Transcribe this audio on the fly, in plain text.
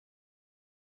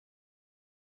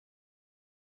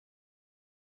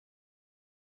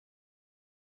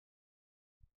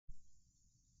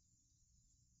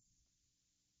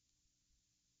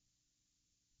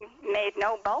made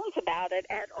no bones about it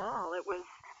at all. It was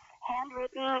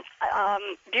handwritten,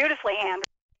 beautifully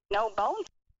handwritten, no bones.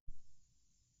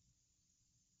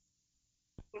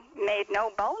 Made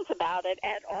no bones about it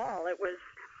at all. It was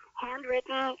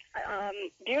handwritten,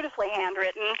 beautifully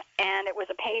handwritten, and it was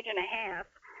a page and a half.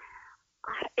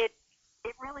 It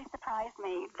really surprised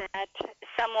me that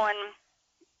someone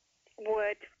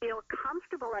would feel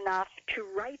comfortable enough to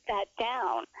write that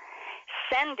down,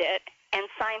 send it, and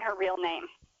sign her real name,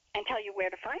 and tell you where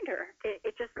to find her.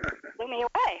 It just blew me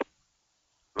away.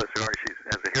 Bless her heart, she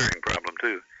has a hearing problem,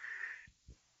 too.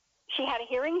 She had a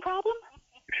hearing problem?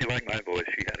 If she liked my voice,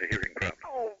 she had a hearing problem.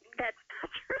 Oh, that's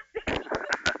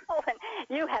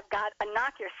you have got a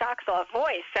knock your socks off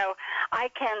voice, so I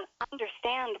can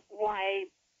understand why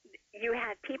you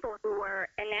had people who were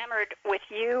enamored with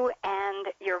you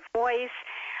and your voice,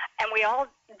 and we all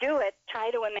do it,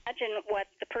 try to imagine what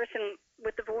the person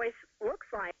with the voice looks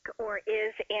like or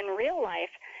is in real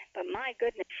life. But my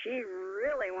goodness, she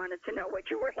really wanted to know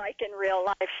what you were like in real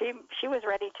life. She was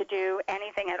ready to do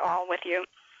anything at all with you.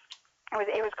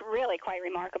 It was really quite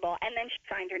remarkable. And then she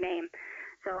signed her name.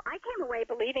 So I came away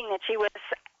believing that she was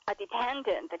a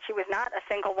dependent, that she was not a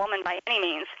single woman by any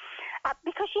means,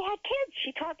 because she had kids. She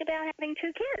talked about having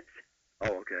 2 kids.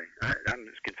 Oh, okay. I'm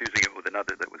just confusing it with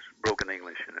another that was broken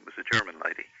English, and it was a German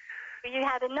lady. You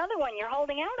had another one. You're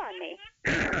holding out on me.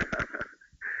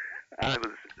 I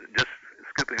was just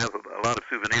scooping up a lot of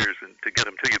souvenirs and to get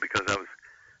them to you because I was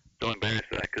so embarrassed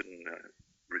that I couldn't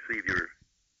receive your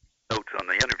notes on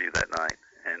the interview that night,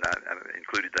 and I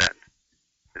included that.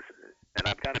 And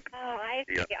I'm kind of... Oh, I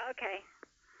see. Okay.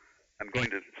 I'm going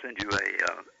to send you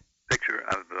a picture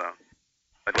of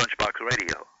my lunchbox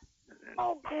radio.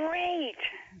 Oh, great.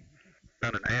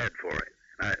 Done an ad for it.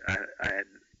 I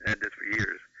had this for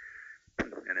years,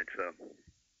 and it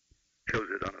shows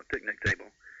it on a picnic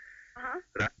table. Uh-huh.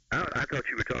 But I thought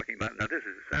you were talking about... Now, this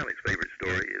is Sally's favorite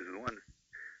story, is the one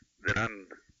that I'm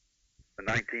a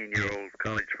 19-year-old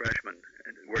college freshman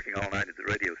working all night at the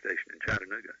radio station in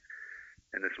Chattanooga.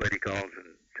 And this lady calls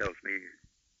and tells me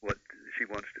what she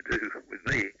wants to do with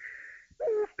me.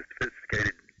 The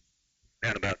sophisticated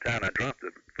man about town, I dropped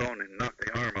the phone and knocked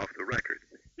the arm off the record.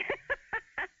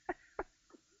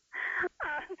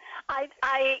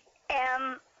 I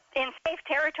am in safe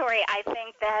territory. I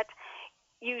think that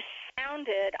you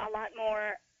sounded a lot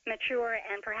more mature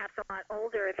and perhaps a lot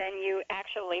older than you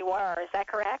actually were. Is that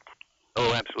correct?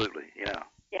 Oh, absolutely, yeah.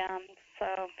 Yeah,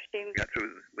 so she... Got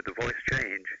through with the voice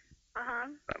change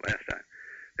last time.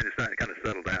 And it's not kind of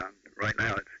settled down. Right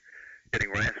now it's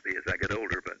getting raspy as I get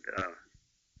older, but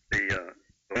a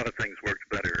lot of things worked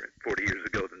better 40 years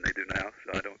ago than they do now,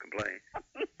 so I don't complain.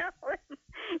 No,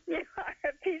 you are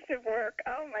a piece of work.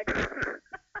 Oh, my goodness.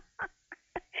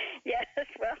 Yes,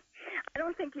 well, I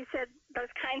don't think you said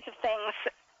those kinds of things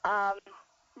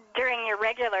during your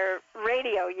regular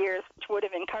radio years, which would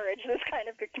have encouraged this kind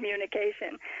of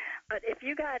communication. But if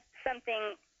you got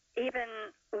something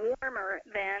even warmer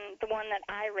than the one that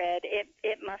I read, it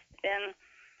must have been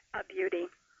a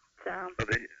beauty. So. Well,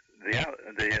 the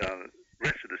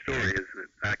rest of the story is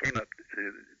that I came up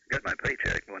to get my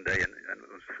paycheck one day, and it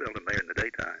was seldom there in the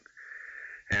daytime.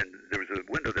 And there was a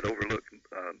window that overlooked an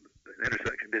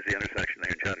busy intersection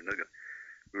there in Chattanooga.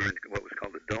 We were in what was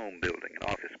called the Dome building, an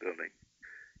office building.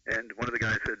 And one of the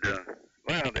guys said,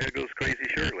 wow, there goes Crazy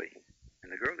Shirley.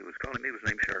 And the girl that was calling me was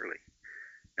named Shirley.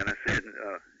 And I said,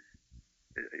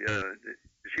 did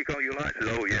she call you a lot? I said,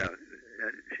 oh, yeah.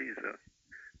 She's a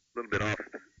little bit off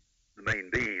the main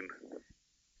beam.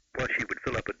 Plus, she would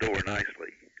fill up a door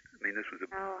nicely. I mean, this was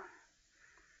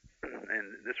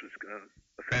and this was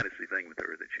a fantasy thing with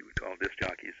her, that she would call disc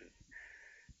jockeys and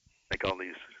make all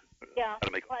these... Yeah,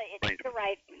 you're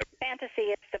right. Fantasy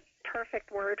is the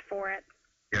perfect word for it.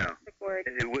 Yeah. Perfect word.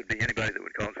 It would be anybody that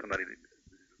would call somebody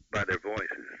by their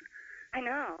voices. I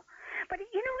know. But,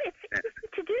 you know, it's easy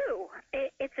to do.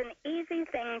 It's an easy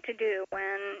thing to do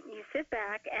when you sit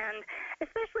back, and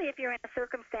especially if you're in a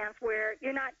circumstance where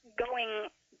you're not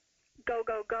going go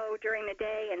during the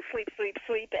day and sleep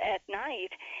at night.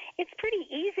 It's pretty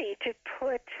easy to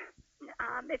put,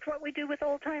 it's what we do with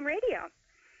old-time radio.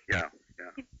 Yeah.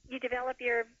 You develop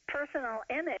your personal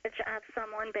image of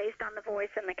someone based on the voice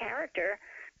and the character.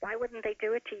 Why wouldn't they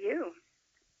do it to you?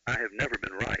 I have never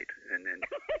been right. And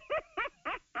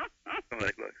I'm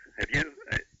like, look, have you?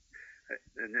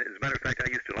 And as a matter of fact, I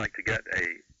used to like to get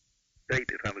a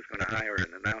tape if I was going to hire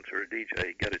an announcer or a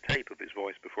DJ, get a tape of his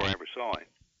voice before I ever saw him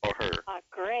or her.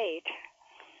 Great.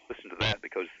 Listen to that,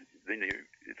 because then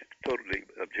it's totally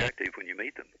objective when you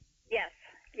meet them.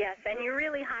 Yes, and you're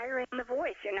really hiring the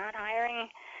voice. You're not hiring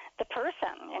the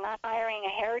person. You're not hiring a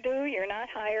hairdo. You're not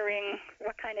hiring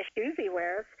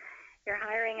You're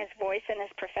hiring his voice and his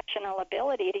professional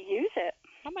ability to use it.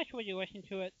 How much would you listen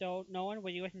to it, though, Nolan?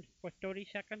 Would you listen for 30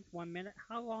 seconds, 1 minute?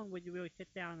 How long would you really sit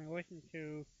down and listen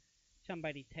to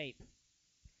somebody tape?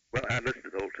 Well, I listen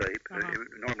to the whole tape.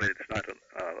 Normally, it's not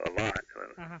a lot,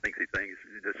 lengthy things,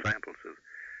 just samples of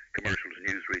commercials,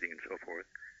 news reading, and so forth.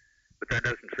 But that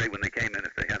doesn't say when they came in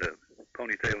if they had a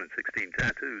ponytail and 16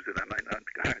 tattoos that I might not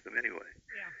hire them anyway.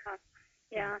 Yeah.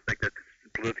 Yeah. I think that's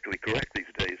politically correct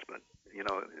these days, but, you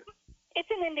know. It's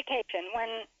an indication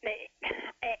when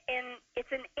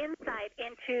it's an insight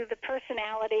into the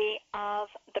personality of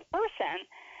the person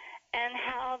and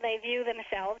how they view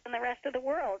themselves and the rest of the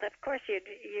world. Of course, you'd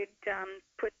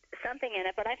put something in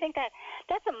it, but I think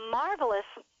that's a marvelous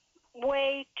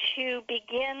way to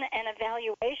begin an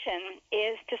evaluation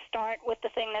is to start with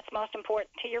the thing that's most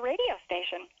important to your radio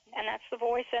station, and that's the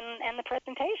voice and the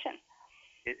presentation.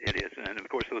 It is, and of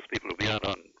course those people will be out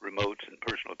on remotes and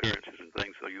personal appearances and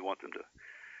things, so you want them to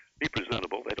be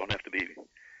presentable. They don't have to be,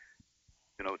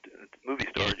 you know, movie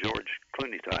star George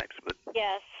Clooney types, but...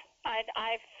 Yes.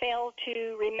 I fail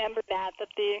to remember that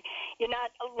you're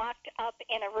not locked up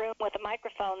in a room with a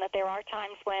microphone, that there are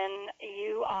times when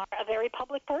you are a very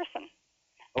public person.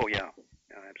 Oh, yeah,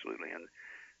 absolutely. And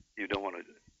you don't want to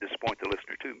disappoint the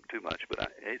listener too much, but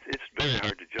it's very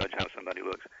hard to judge how somebody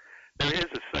looks. There is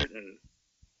a certain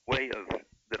way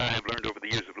that I have learned over the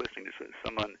years of listening to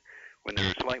someone when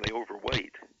they're slightly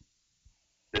overweight,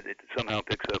 that it somehow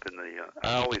picks up in the...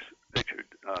 I always pictured...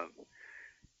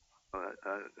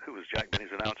 who was Jack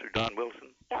Benny's announcer? Don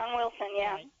Wilson. Don Wilson,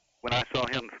 yeah. When I saw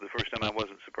him for the first time, I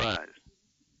wasn't surprised.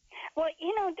 Well,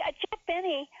 you know, Jack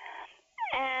Benny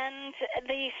and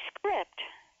the script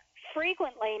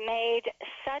frequently made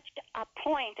such a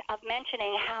point of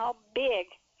mentioning how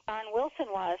big Don Wilson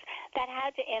was that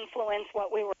had to influence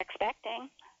what we were expecting.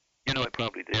 You know, it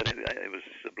probably did. It was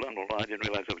subliminal. I didn't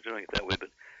realize I was doing it that way,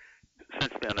 but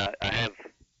since then I have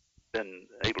been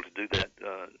able to do that,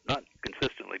 not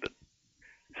consistently, but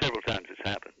several times it's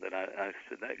happened that I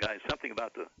said, that guy, something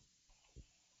about the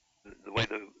way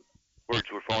the words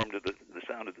were formed, or the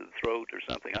sound of the throat or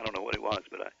something. I don't know what it was,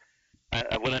 but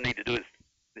what I need to do is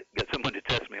get someone to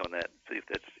test me on that, see if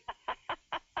that's...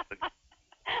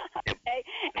 Okay.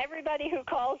 Everybody who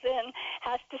calls in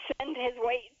has to send his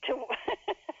weight to...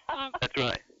 That's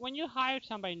right. When you hired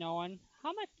somebody, Nolan,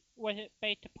 how much was it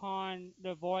based upon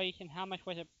the voice, and how much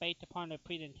was it based upon the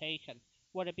presentation?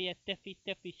 Would it be a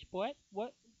 50-50 split?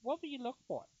 What would you look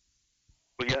for?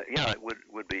 Well, yeah, it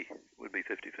would be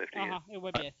 50-50. It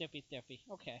would be a 50-50.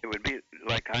 Okay. It would be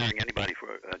like hiring anybody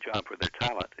for a job for their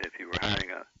talent. If you were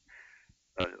hiring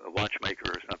a watchmaker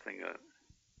or something,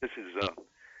 this is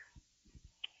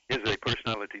a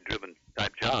personality-driven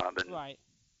type job, and right.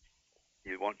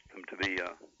 You want them to be.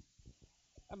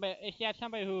 But if you had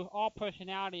somebody who all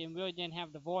personality and really didn't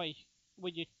have the voice,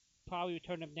 would you probably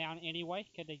turn them down anyway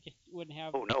because they just wouldn't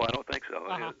have? Oh no, I don't think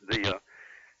so.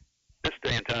 This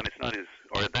day and time, it's not as,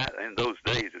 or that in those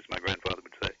days, as my grandfather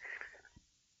would say.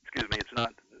 Excuse me, it's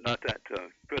not that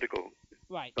critical.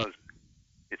 Right. Because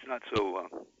it's not so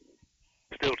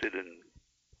stilted and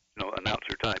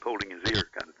announcer type, holding his ear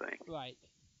kind of thing. Right.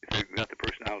 If they've got the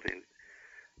personality,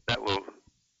 that will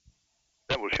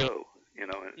show,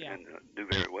 and do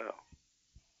very well.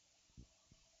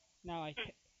 Now, I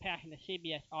passing the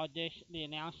CBS audition, the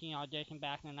announcing audition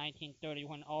back in the 1930s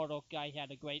when all those guys had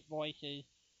the great voices,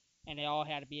 and they all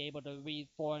had to be able to read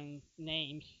foreign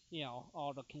names,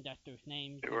 all the conductors'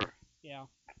 names. Sure. Yeah.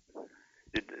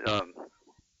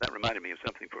 That reminded me of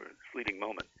something for a fleeting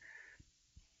moment.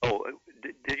 Oh,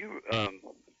 did you?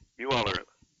 You all are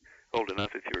old enough.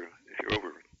 If you're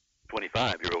over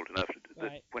 25, you're old enough.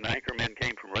 Right. When anchormen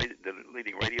came from the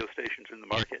leading radio stations in the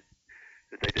market,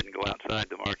 that they didn't go outside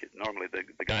the market. Normally,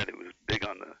 the guy that was big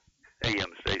on the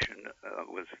AM station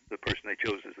was the person they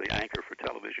chose as the anchor for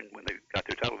television when they got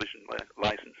their television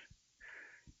license.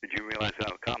 Did you realize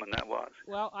how common that was?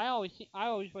 Well, I always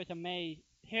was amazed.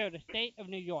 Here, the state of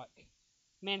New York,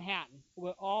 Manhattan,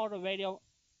 where all the radio,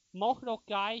 most of those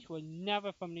guys were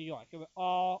never from New York. They were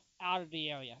all out of the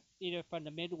area, either from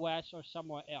the Midwest or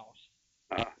somewhere else.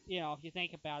 If you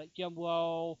think about it, Jim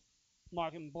Rowe,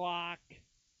 Martin Block,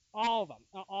 all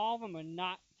of them are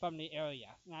not from the area.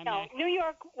 No, New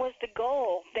York was the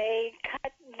goal. They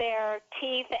cut their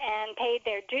teeth and paid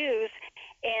their dues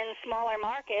in smaller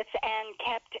markets and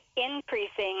kept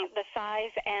increasing the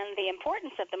size and the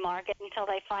importance of the market until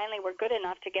they finally were good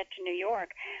enough to get to New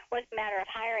York. It wasn't a matter of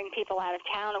hiring people out of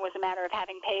town. It was a matter of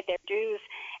having paid their dues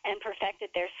and perfected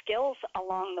their skills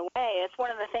along the way. It's one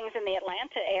of the things in the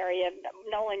Atlanta area.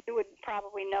 Nolan, you would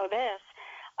probably know this.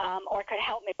 Or could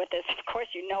help me with this. Of course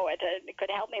you know it. It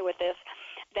could help me with this.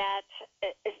 that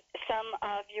some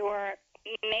of your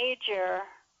major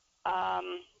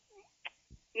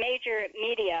major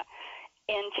media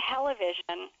in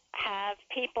television have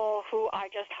people who are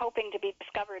just hoping to be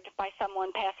discovered by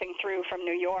someone passing through from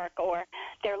New York, or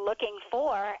they're looking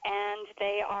for, and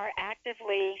they are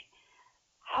actively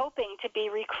hoping to be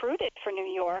recruited for New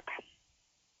York.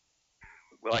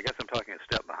 Well, I guess I'm talking a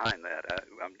step behind that.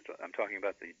 I'm talking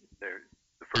about the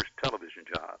first television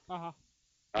job,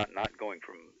 not going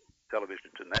from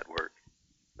television to network,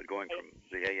 but going from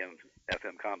the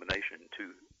AM/FM combination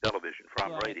to television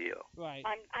from radio. Right.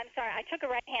 I'm sorry. I took a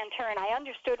right-hand turn. I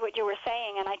understood what you were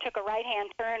saying, and I took a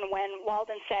right-hand turn when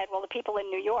Walden said, "Well, the people in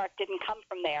New York didn't come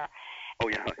from there." Oh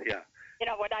yeah, yeah. You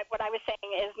know, what I was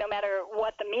saying is, no matter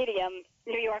what the medium,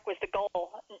 New York was the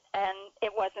goal, and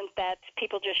it wasn't that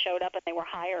people just showed up and they were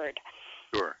hired.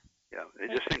 Sure. Yeah.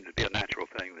 It just seemed to be a natural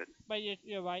thing that. But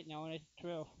you're right, no, and it's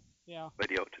true. Yeah.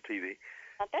 Radio to TV.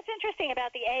 That's interesting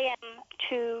about the AM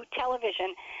to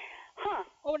television. Huh.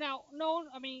 Oh, now, no,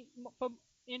 I mean,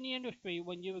 in the industry,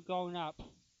 when you were growing up,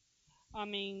 I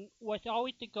mean, was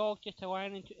always the goal just to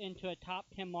land into a top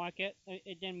 10 market?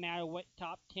 It didn't matter what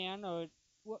top 10, or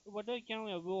was there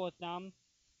generally a rule of thumb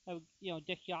of,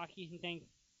 disc jockeys and things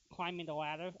climbing the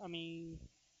ladder? I mean,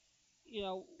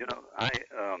 I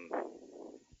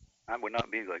would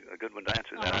not be a good one to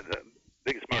answer that. The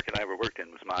biggest market I ever worked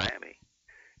in was Miami,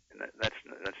 and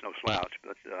that's no slouch.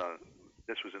 But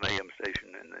this was an AM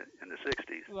station in the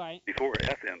 '60s, right? Before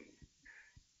FM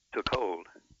took hold.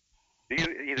 Do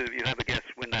either of you have a guess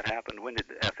when that happened? When did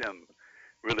FM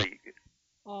really?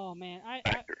 Oh man, I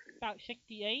about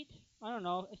 '68. I don't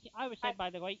know. I would say by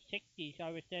the late '60s.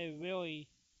 I would say really.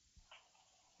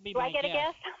 Do I get a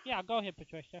guess? Yeah, go ahead,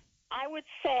 Patricia. I would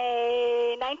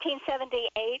say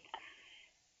 1978.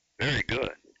 Very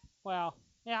good. Well,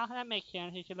 yeah, that makes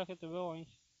sense. You should look at the rulings.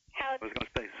 I was going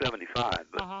to say 75,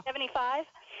 but 75.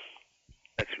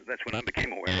 That's when I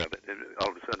became aware of it. All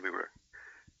of a sudden, we were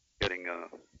getting a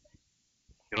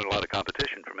lot of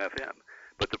competition from FM.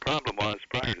 But the problem was,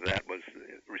 prior to that, was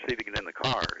receiving it in the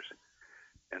cars.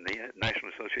 And the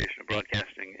National Association of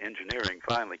Broadcasting Engineering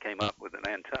finally came up with an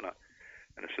antenna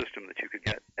and a system that you could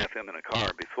get FM in a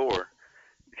car. Before,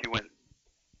 if you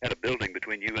had a building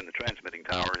between you and the transmitting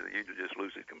tower, you'd just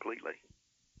lose it completely.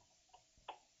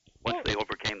 Once they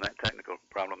overcame that technical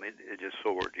problem, it just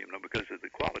soared, because of the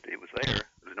quality. It was there.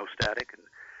 There was no static and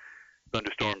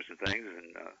thunderstorms and things,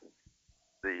 and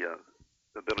the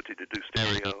ability to do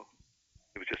stereo.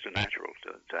 It was just a natural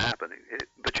to happen.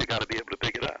 But you got to be able to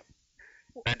pick it up.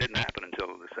 That didn't happen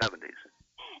until the 70s.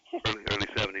 Early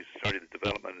 70s started the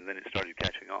development, and then it started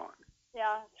catching on.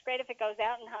 Yeah, it's great if it goes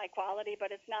out in high quality,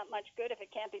 but it's not much good if it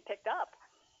can't be picked up.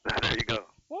 There you go.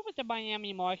 What was the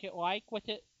Miami market like? Was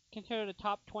it considered a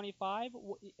top 25?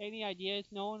 Any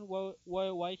ideas known where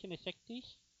it was in the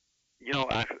 60s?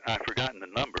 I've forgotten the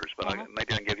numbers, but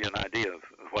maybe I can give you an idea of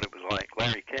what it was like.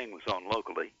 Larry King was on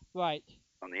locally. Right.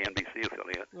 On the NBC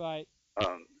affiliate. Right.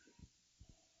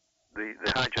 The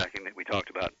hijacking that we talked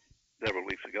about several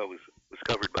weeks ago was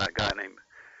covered by a guy named,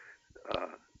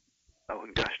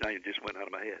 now you just went out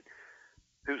of my head.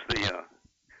 Who's the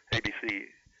ABC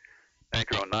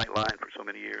anchor on Nightline for so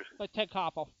many years? Ted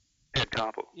Koppel. Ted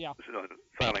Koppel. Yeah. Was,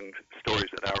 filing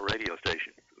stories at our radio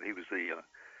station. He was the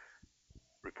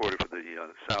reporter for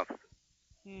the South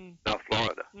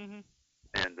Florida. Mm-hmm.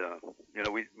 And,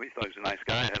 we thought he was a nice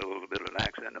guy, had a little bit of an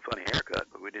accent and a funny haircut,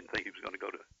 but we didn't think he was going to go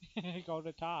to... go to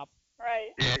the top.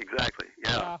 Right. Yeah, exactly.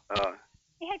 Yeah.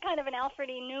 He had kind of an Alfred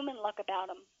E. Newman look about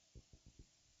him.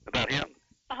 About him?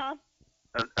 Uh-huh.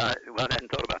 I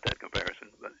hadn't thought about that comparison,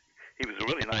 but he was a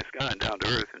really nice guy and down to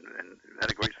earth and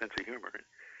had a great sense of humor.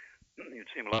 You'd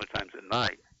see him a lot of times at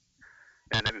night.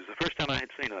 And it was the first time I had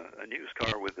seen a news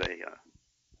car with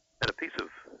had a piece of,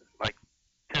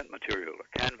 tent material or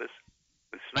canvas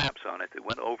with snaps on it that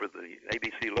went over the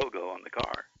ABC logo on the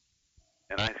car.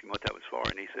 And I asked him what that was for,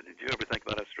 and he said, "Did you ever think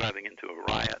about us driving into a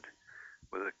riot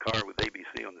with a car with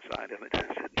ABC on the side of it?" I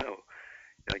said, "No.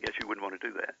 I guess you wouldn't want to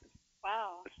do that."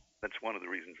 Wow. That's one of the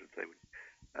reasons that they would.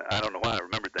 I don't know why I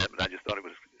remembered that, but I just thought it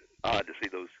was odd to see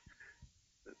those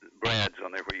brads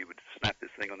on there where you would snap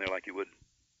this thing on there like you would,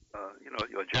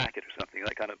 a jacket or something,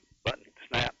 that kind of button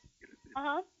snap.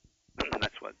 Uh-huh. And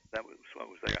that was what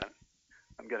was there.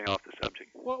 I'm getting off the subject.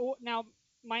 Well, now,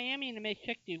 Miami in the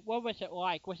mid-'60s, what was it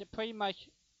like? Was it pretty much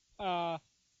a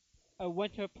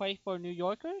winter place for New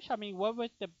Yorkers? I mean, what was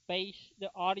the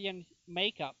audience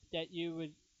makeup that you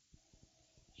would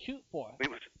shoot for?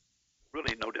 It was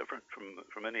really no different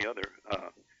from any other.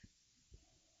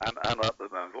 I'm up,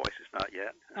 but my voice is not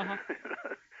yet. Uh-huh.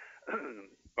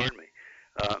 Pardon me.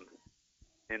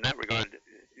 in that regard,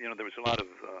 there was a lot of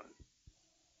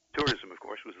tourism. Of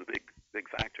course, was the big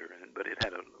factor, but it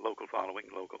had a local following,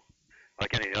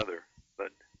 like any other.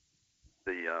 But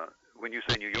when you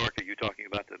say New York, are you talking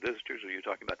about the visitors, or are you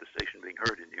talking about the station being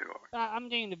heard in New York? I'm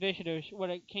getting the visitors when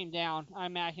it came down. I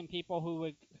imagine people who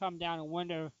would come down in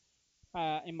winter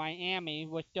in Miami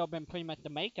would still been pretty much the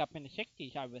makeup in the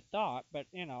 60s, I would have thought. But,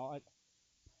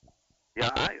 Yeah,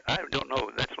 I don't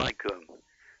know. That's like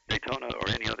Daytona or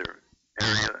any other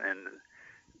area, and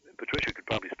Patricia could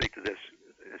probably speak to this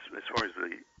as far as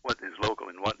what is local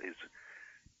and what is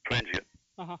transient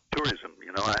tourism.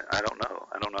 I don't know.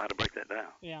 I don't know how to break that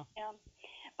down. Yeah.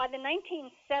 By the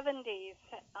 1970s,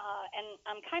 and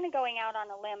I'm kind of going out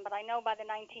on a limb, but I know by the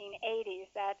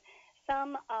 1980s that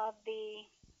some of the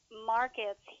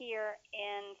markets here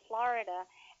in Florida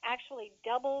actually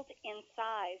doubled in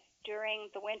size during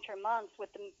the winter months,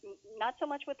 not so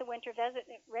much with the winter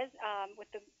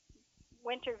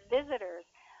winter visitors,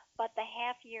 but the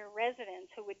half-year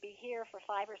residents who would be here for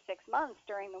 5 or 6 months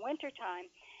during the winter time.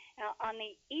 Now, on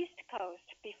the East Coast,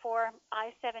 before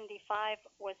I-75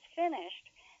 was finished,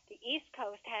 the East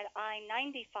Coast had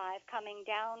I-95 coming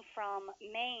down from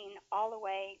Maine all the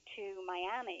way to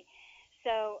Miami.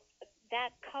 So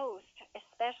that coast,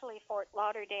 especially Fort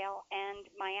Lauderdale and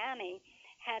Miami,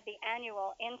 had the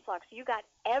annual influx. You got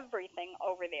everything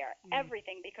over there,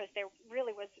 everything, because there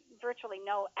really was virtually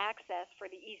no access for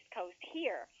the East Coast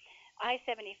here.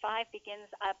 I-75 begins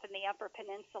up in the Upper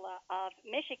Peninsula of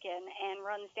Michigan and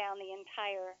runs down the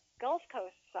entire Gulf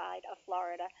Coast side of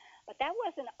Florida. But that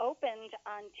wasn't opened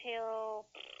until,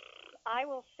 I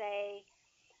will say,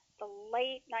 the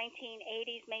late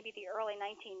 1980s, maybe the early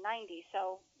 1990s.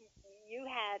 So you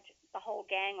had the whole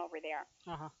gang over there,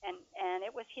 and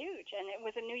it was huge. And it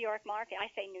was a New York market.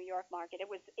 I say New York market. It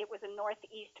was a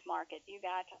Northeast market. You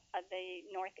got the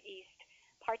Northeast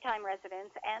part-time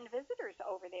residents and visitors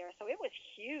over there. So it was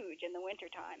huge in the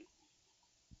wintertime.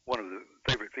 One of the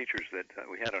favorite features that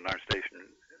we had on our station,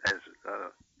 as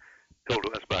told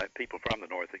to us by people from the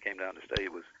north that came down to stay,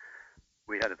 was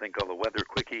we had a thing called the Weather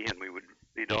Quickie, and we would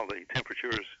read all the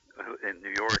temperatures in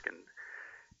New York and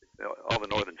all the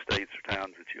northern states or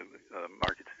towns that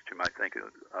markets that you might think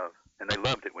of. And they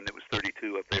loved it when it was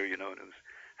 32 up there, and it was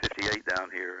 58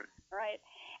 down here. Right.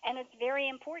 And it's very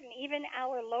important. Even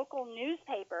our local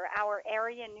newspaper, our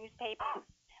area newspaper,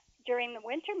 during the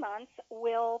winter months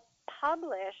will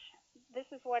publish, this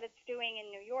is what it's doing in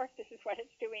New York, this is what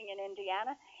it's doing in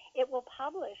Indiana. It will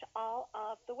publish all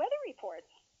of the weather reports.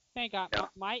 They got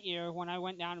my ear when I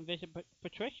went down and visited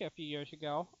Patricia a few years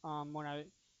ago. When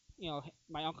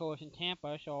my uncle was in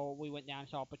Tampa, so we went down and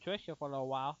saw Patricia for a little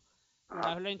while. When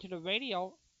I listened to the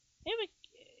radio,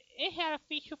 it had a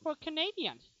feature for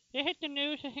Canadians. They hit the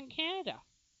news in Canada.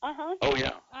 Oh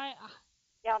yeah.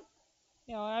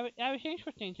 That was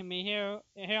interesting to me.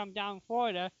 Here I'm down in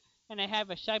Florida, and they have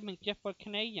a segment just for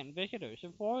Canadian visitors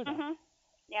in Florida.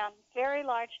 Yeah, very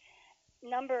large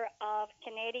number of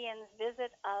Canadians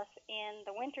visit us in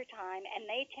the wintertime, and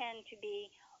they tend to be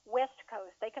West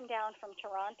Coast. They come down from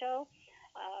Toronto,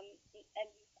 and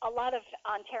a lot of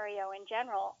Ontario in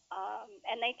general,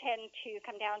 and they tend to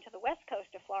come down to the West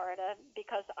Coast of Florida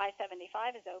because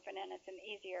I-75 is open, and it's an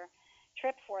easier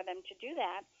trip for them to do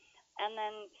that. And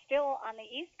then still on the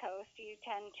East Coast, you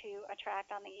tend to attract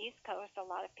on the East Coast a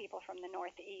lot of people from the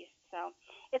Northeast. So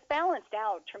it's balanced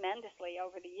out tremendously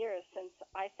over the years since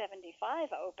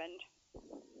I-75 opened.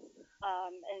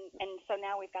 And so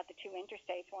now we've got the two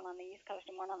interstates, one on the East Coast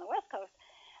and one on the West Coast.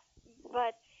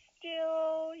 But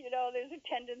still, there's a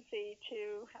tendency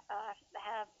to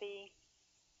have the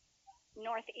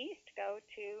Northeast go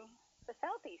to the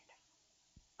Southeast.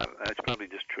 It's probably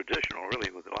just traditional,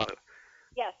 really, with a lot of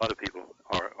people,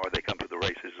 or they come to the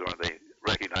races, or they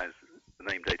recognize the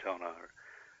name Daytona.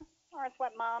 Or it's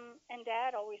what Mom and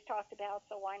Dad always talked about,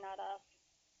 so why not us?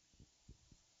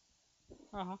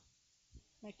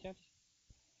 Makes sense.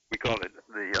 We called it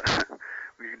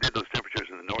we did those temperatures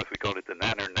in the north, we called it the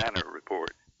Nanner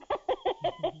Report.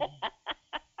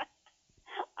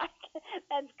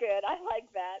 That's good. I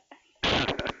like that.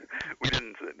 We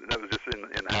didn't, that was just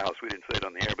in the house. We didn't say it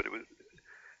on the air, but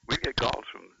we'd get calls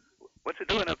from, what's it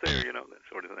doing up there, that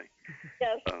sort of thing.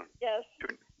 Yes, yes.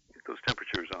 Get those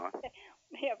temperatures on.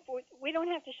 Yeah, we don't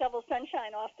have to shovel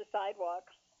sunshine off the sidewalk.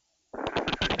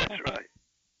 That's right.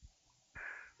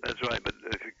 That's right, but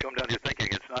if you come down here thinking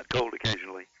it's not cold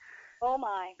occasionally. Oh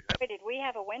my, boy, did we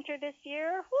have a winter this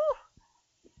year?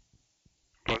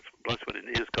 Plus when it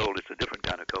is cold, it's a different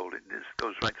kind of cold. It just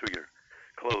goes right through your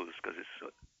clothes because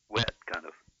it's wet, kind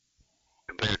of,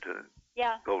 compared to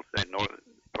cold, say,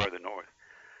 farther north.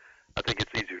 I think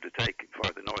it's easier to take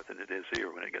farther north than it it is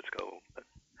here when it gets cold. But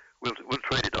we'll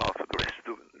trade it off for the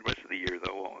rest of the year,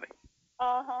 though, won't we?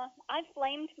 I've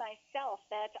blamed myself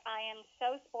that I am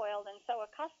so spoiled and so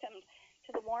accustomed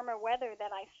to the warmer weather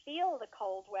that I feel the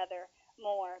cold weather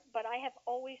more. But I have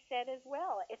always said as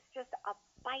well, it's just a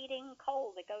biting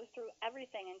cold. It goes through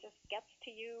everything and just gets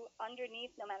to you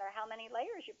underneath no matter how many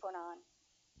layers you put on.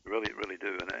 Really, really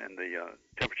do. And the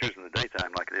temperatures in the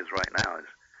daytime, like it is right now, is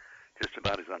just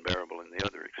about as unbearable in the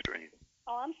other extreme.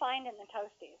 Oh, I'm fine in the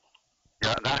toasties.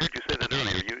 Yeah, and I heard you say that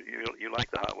earlier. You like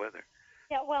the hot weather.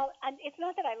 Yeah, well, it's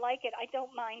not that I like it. I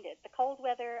don't mind it. The cold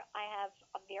weather, I have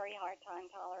a very hard time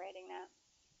tolerating that.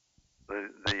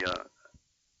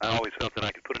 I always felt that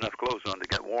I could put enough clothes on to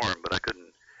get warm, but I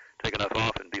couldn't take enough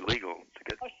off and be legal to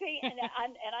get. Oh, see, and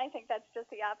I think that's just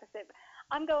the opposite.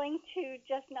 I'm going to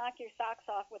just knock your socks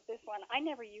off with this one. I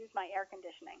never use my air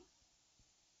conditioning.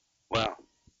 Wow.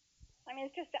 I mean,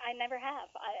 it's just I never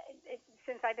have.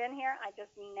 Since I've been here, I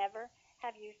just never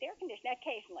have used air conditioning.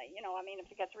 Occasionally, I mean, if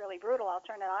it gets really brutal, I'll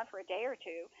turn it on for a day or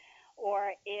two.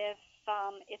 Or if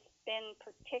it's been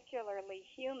particularly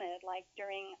humid, like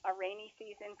during a rainy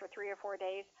season for 3 or 4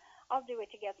 days, I'll do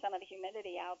it to get some of the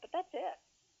humidity out. But that's it.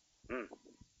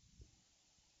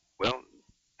 Well,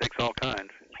 takes all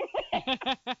kinds.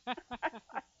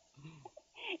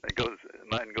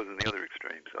 Mine goes in the other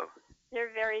extreme. So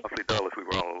you're very awfully dull if we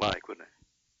were all alike, wouldn't it?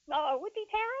 No, it would be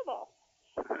terrible.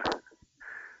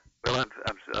 Well, I'm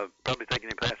probably taking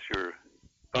you past your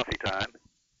coffee time,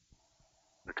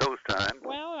 the toast time.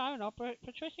 Well, I don't know.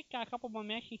 Patricia got a couple more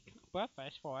minutes to cook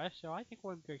breakfast for us, so I think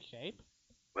we're in good shape.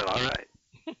 Well, all right.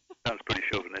 Sounds pretty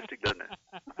chauvinistic, doesn't it?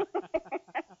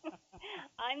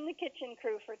 I'm the kitchen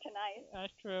crew for tonight.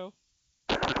 That's true.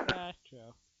 That's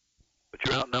true. But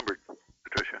you're outnumbered,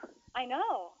 Patricia. I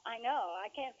know. I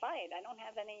can't fight. I don't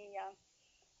have any.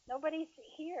 Nobody's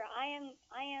here. I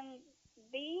am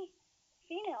the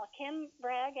female. Kim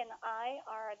Bragg and I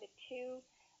are the two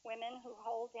women who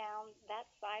hold down that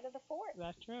side of the fort.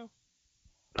 That's true.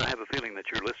 I have a feeling that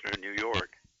your listener in New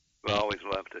York, who I always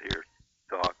love to hear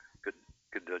talk,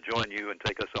 could join you and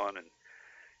take us on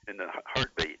in the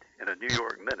heartbeat in a New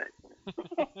York minute.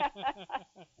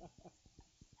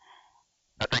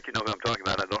 I think you know who I'm talking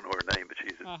about. I don't know her name, but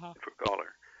she's a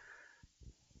caller.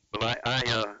 Well, I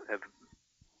have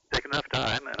taken enough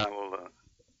time, and I will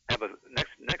have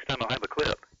next time I'll have a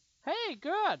clip. Hey,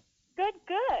 good. Good.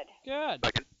 If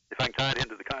I can tie it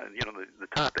into the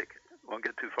topic, won't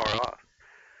get too far off.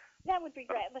 That would be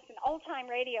great. Listen, old time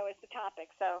radio is the topic,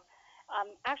 so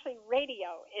actually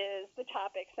radio is the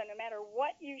topic. So no matter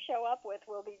what you show up with,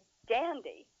 will be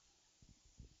dandy.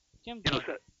 Jim,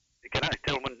 can I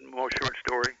tell one more short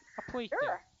story? Please.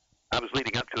 Sure. I was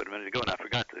leading up to it a minute ago, and I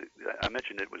forgot to. I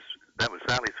mentioned that was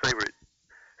Sally's favorite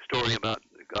story about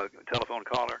a telephone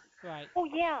caller. Right. Oh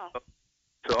yeah.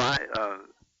 So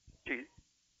she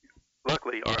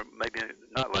luckily, or maybe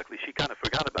not luckily, she kind of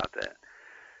forgot about that.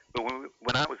 But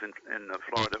when I was in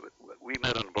Florida, we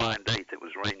met on a blind date that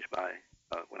was arranged by.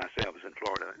 When I say I was in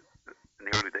Florida, in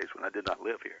the early days when I did not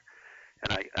live here,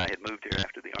 and I had moved here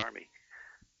after the Army.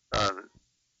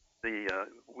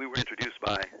 We were introduced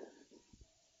by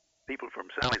people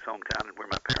from Sally's hometown and where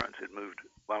my parents had moved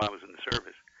while I was in the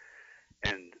service,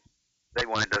 and they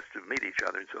wanted us to meet each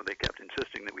other, and so they kept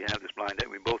insisting that we have this blind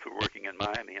date. We both were working in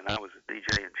Miami, and I was a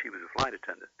DJ and she was a flight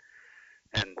attendant,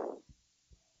 and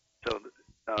so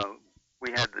we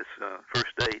had this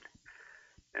first date,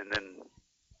 and then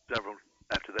several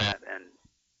after that, and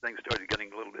things started getting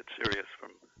a little bit serious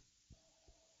from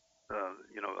a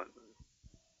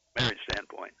marriage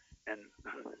standpoint. And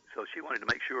so she wanted to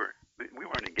make sure we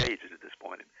weren't engaged at this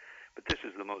point, but this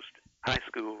is the most high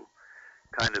school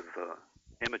kind of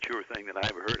immature thing that I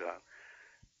ever heard of.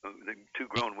 The two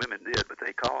grown women did, but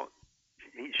they called.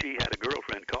 She had a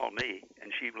girlfriend call me,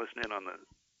 and she listened in on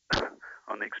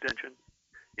the extension.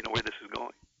 You know where this is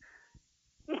going.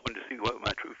 I wanted to see what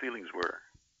my true feelings were.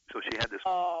 So she had this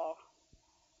on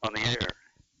the air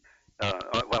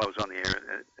while I was on the air,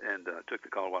 and took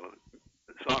the call while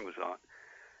the song was on.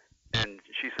 And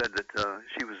she said that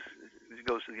she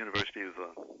goes to the University of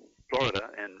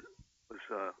Florida and was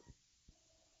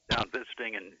down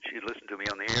visiting, and she listened to me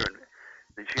on the air, and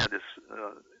then she had this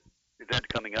event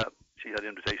coming up. She had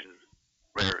invitations,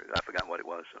 I forgot what it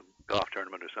was, some golf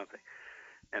tournament or something,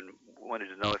 and wanted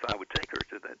to know if I would take her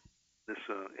to this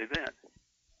event.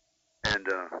 And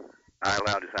I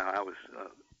allowed it. I was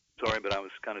sorry, but I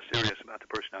was kind of serious about the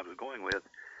person I was going with,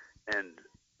 and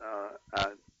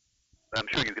I'm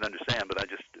sure you can understand, but I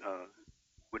just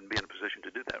wouldn't be in a position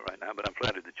to do that right now. But I'm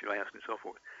flattered that you asked and so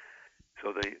forth.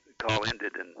 So the call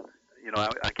ended, and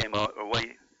I came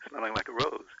away smelling like a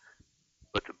rose.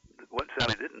 But the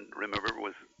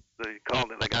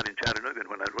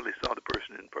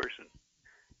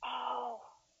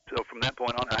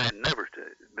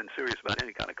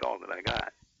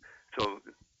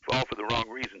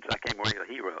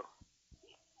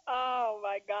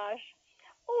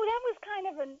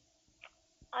of a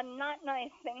not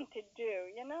nice thing to do,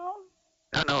 you know?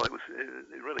 I know it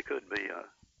really could be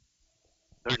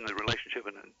turning the relationship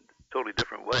in a totally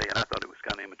different way, and I thought it was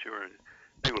kind of immature, and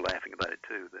they were laughing about it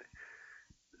too. It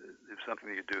was something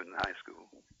you could do in high school.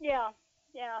 Yeah,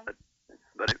 yeah.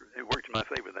 But it worked in my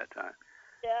favor that time.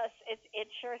 Yes, it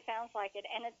sure sounds like it,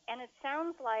 and it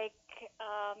sounds like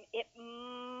it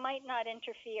might not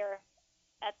interfere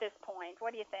at this point.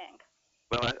 What do you think?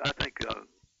 Well, I think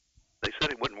they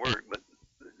said it wouldn't work, but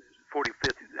the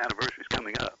 45th anniversary is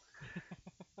coming up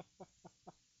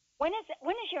When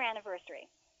is your anniversary?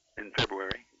 in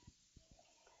February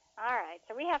All right,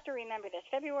 so we have to remember this.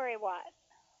 February what?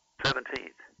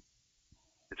 17th.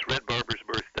 It's Red Barber's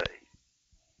birthday.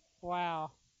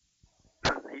 Wow.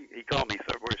 He called me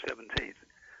February 17th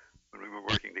when we were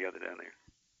working together down there.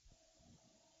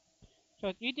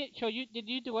 So you did. So did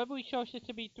you deliberately chose it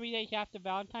to be 3 days after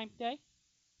Valentine's Day?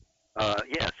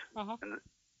 Yes. Uh-huh. And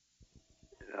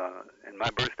my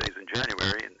birthday's in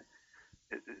January, and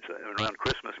it's around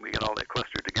Christmas, and we get all that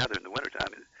clustered together in the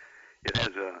wintertime. It has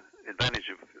a advantage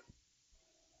of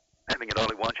having it all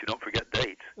at once. You don't forget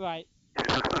dates. Right.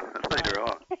 Later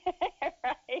on.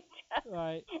 Right.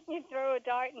 Right. You throw a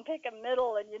dart and pick a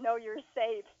middle, and you know you're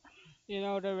safe. You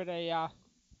know, there was a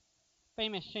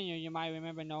famous singer you might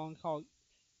remember known called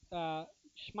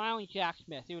Smiling Jack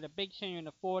Smith. He was a big singer in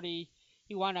the 40s.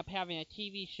 He wound up having a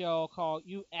TV show called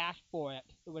You Asked For It.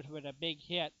 It was a big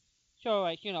hit. So,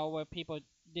 like, you know, where people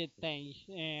did things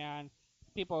and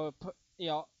people would put, you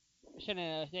know, sending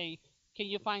a thing, can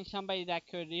you find somebody that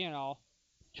could, you know,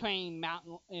 train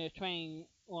train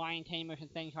lion tamers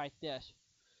and things like this?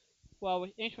 Well, it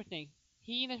was interesting.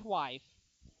 He and his wife,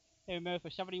 they were married for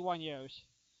 71 years.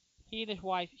 He and his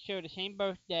wife shared the same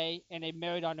birthday, and they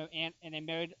married on their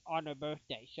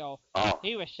birthday. So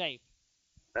he was safe.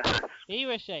 He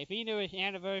was safe. He knew his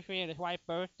anniversary and his wife's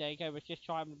birthday because it was just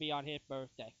happened to be on his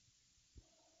birthday.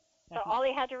 So all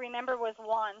he had to remember was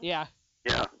one. Yeah.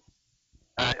 Yeah.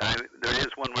 There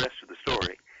is one rest of the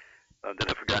story that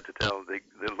I forgot to tell. The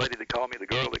lady that called me, the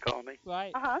girl that called me,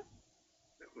 Right. Uh-huh.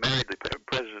 married the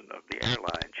president of the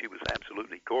airline. She was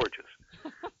absolutely gorgeous.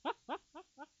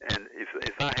 And if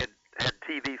I had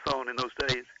TV phone in those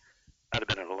days, I'd have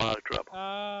been in a lot of trouble.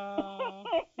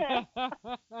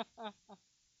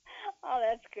 Oh,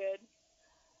 that's good.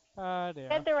 Dear.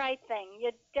 Said the right thing.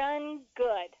 You done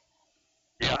good.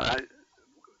 Yeah,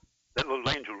 that little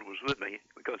angel was with me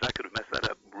because I could have messed that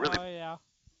up really. Oh, yeah.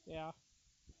 Yeah.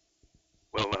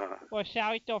 Well, Was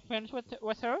Sally still friends with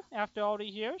her after all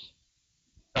these years?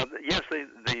 yes, the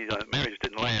marriage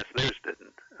didn't last. Theirs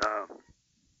didn't.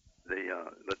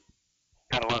 But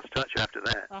kind of lost touch after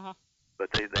that. Uh-huh. But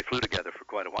they flew together for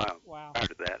quite a while. Wow. Prior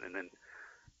to that, and then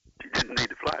she didn't need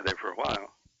to fly there for a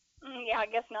while. Yeah, I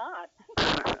guess not.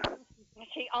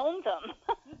 She owns them.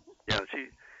 Yeah,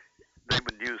 they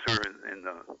would use her in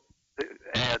the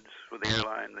ads for the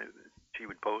airline. She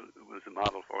would pose was the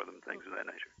model for them, things of that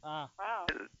nature. Ah. Wow.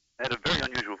 Had a very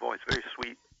unusual voice, very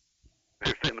sweet,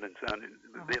 very feminine sounding.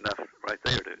 It would be enough right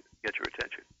there to get your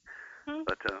attention.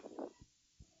 But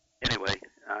anyway,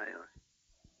 I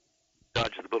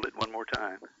dodged the bullet one more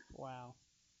time. Wow.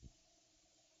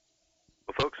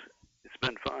 Well, folks, it's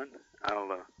been fun. I'll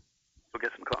go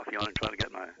get some coffee on and try to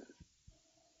get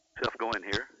myself going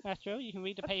here. That's true. You can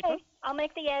read the paper. Okay. I'll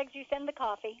make the eggs. You send the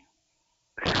coffee.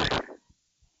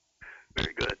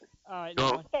 Very good. All right, So,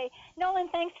 Nolan. Okay. Nolan,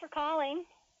 thanks for calling.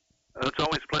 It's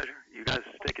always a pleasure. You guys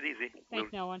take it easy.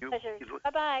 Thanks, Nolan. Pleasure.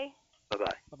 Bye-bye.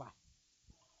 Bye-bye. Bye-bye.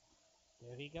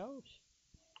 There he goes.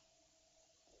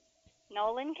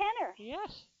 Nolan Kenner,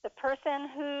 Yes. the person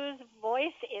whose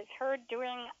voice is heard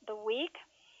during the week.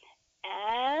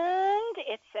 And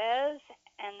it says,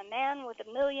 and the man with a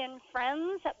million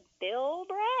friends, Bill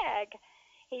Bragg.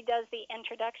 He does the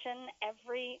introduction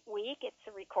every week. It's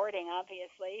a recording,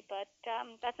 obviously, but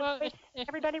that's a voice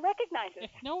everybody recognizes.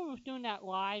 If no one was doing that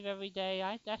live every day,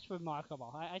 that's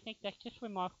remarkable. I think that's just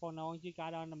remarkable knowing you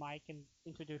got on the mic and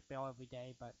introduced Bill every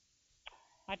day, but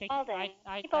I think Well then,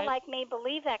 people like me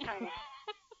believe that kind of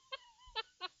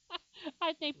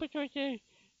I think Patricia,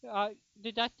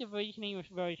 deductive reasoning was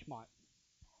very smart.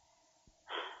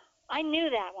 I knew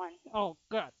that one. Oh,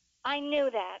 good. I knew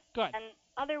that. Good. And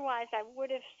otherwise I would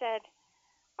have said,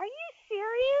 are you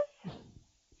serious?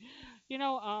 You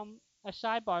know, a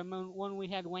sidebar, when we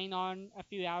had Wayne on a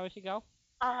few hours ago.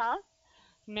 Uh-huh.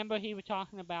 Remember he was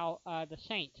talking about The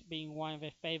Saint being one of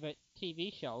his favorite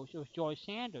TV shows. It was George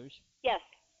Sanders. Yes.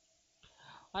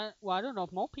 Well, I don't know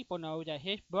if most people know that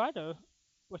his brother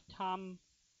was Tom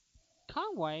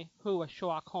Conway, who was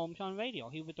Sherlock Holmes on radio.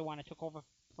 He was the one that took over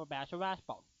for Basil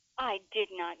Rathbone. I did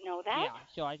not know that. Yeah,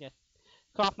 so I just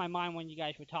crossed my mind when you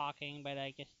guys were talking, but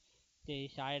I just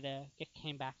decided to just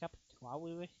came back up while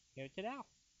we were here today.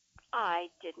 I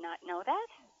did not know that.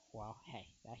 Well, hey,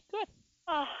 that's good.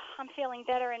 Oh, I'm feeling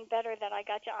better and better that I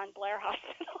got you on Blair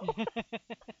Hospital.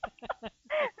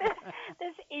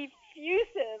 this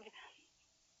effusive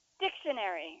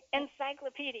dictionary,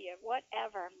 encyclopedia,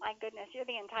 whatever. My goodness, you're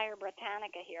the entire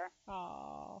Britannica here.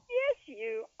 Oh. Yes,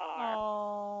 you are.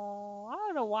 Oh, I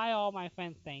don't know why all my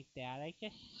friends think that. I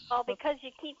just. Well, because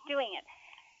you keep doing it.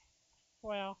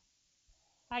 Well,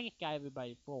 I just got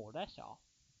everybody fooled. That's all.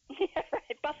 Yeah,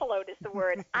 right. Buffaloed is the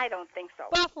word. I don't think so.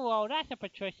 Buffalo. That's a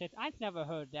Patricia. I've never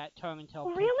heard that term until.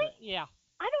 Really? Yeah.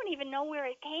 I don't even know where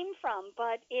it came from,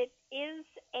 but it is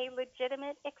a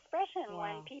legitimate expression. Wow.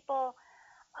 When people,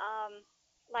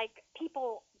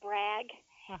 people brag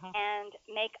and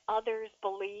make others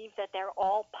believe that they're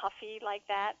all puffy like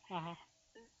that.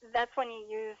 That's when you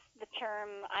use the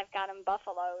term, I've got him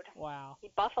buffaloed. Wow. He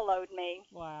buffaloed me.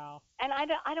 Wow. And I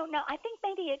don't know. I think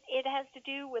maybe it has to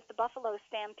do with the buffalo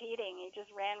stampeding. He just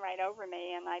ran right over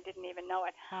me, and I didn't even know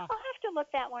it. I'll have to look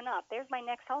that one up. There's my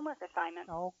next homework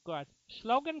assignment. Oh, good.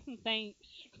 Slogans and things.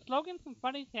 Slogans and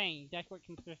funny things. That's what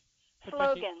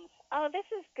slogans. Oh, this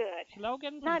is good.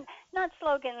 Slogans. Not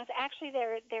slogans. Actually,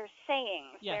 they're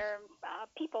sayings. Yes. They're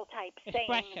people type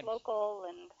Expressions. sayings, local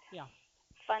and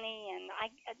funny, and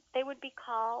they would be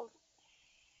called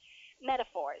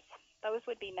metaphors. Those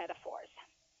would be metaphors.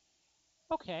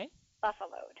 Okay.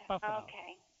 Buffaloed. Buffaloed.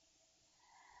 Okay.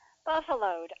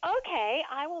 Buffaloed. Okay,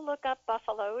 I will look up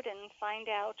buffaloed and find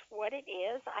out what it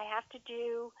is. I have to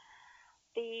do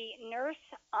the nurse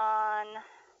on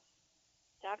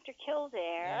Dr.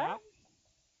 Kildare. Yeah.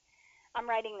 I'm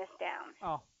writing this down.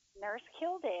 Oh. Nurse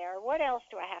Kildare. What else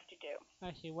do I have to do?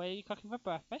 I see. What are you cooking for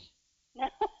breakfast? No.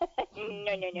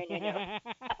 No.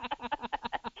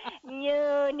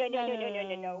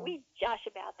 No. We josh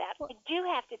about that. I do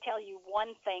have to tell you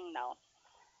one thing, though.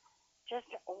 Just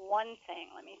one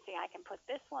thing. Let me see. I can put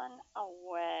this one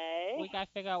away. We got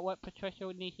to figure out what Patricia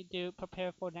would need to do,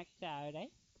 prepare for next Saturday.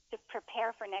 To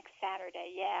prepare for next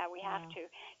Saturday. Yeah, we have to.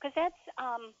 Because that's,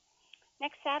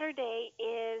 next Saturday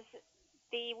is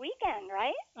the weekend,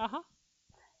 right? Uh-huh.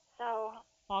 So...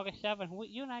 August 7th.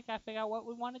 You and I got to figure out what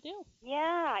we want to do.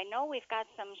 Yeah, I know we've got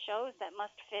some shows that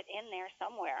must fit in there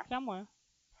somewhere. Somewhere.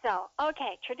 So,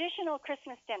 okay, traditional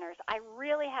Christmas dinners. I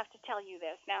really have to tell you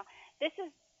this. Now, this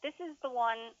is the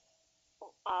one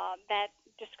that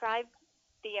described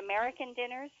the American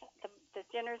dinners, the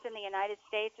dinners in the United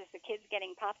States, is the kids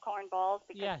getting popcorn balls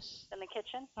because in the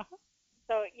kitchen. Uh-huh.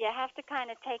 So you have to kind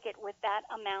of take it with that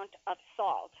amount of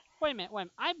salt. Wait a minute.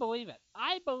 I believe it.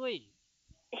 I believe.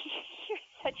 You're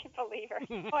such a believer.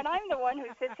 When I'm the one who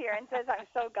sits here and says I'm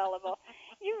so gullible,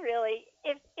 you really,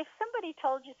 if somebody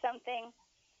told you something,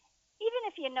 even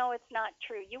if you know it's not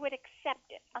true, you would accept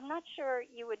it. I'm not sure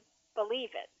you would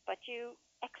believe it, but you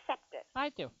accept it.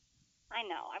 I do. I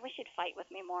know. I wish you'd fight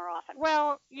with me more often.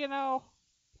 Well,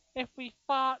 if we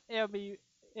fought, it'll be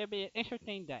an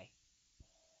interesting day.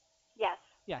 Yes.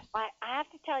 Yes. I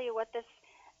have to tell you what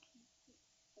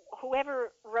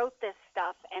whoever wrote this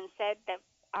stuff and said that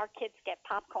our kids get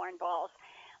popcorn balls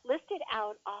listed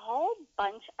out a whole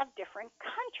bunch of different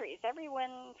countries,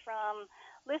 everyone from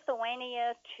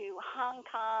Lithuania to Hong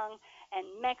Kong and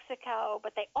Mexico,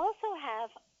 but they also have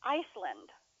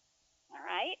Iceland. All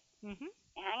right? Mm-hmm.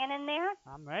 Hanging in there?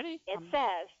 I'm ready. It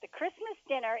says the Christmas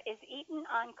dinner is eaten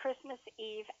on Christmas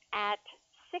Eve at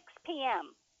 6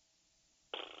 p.m.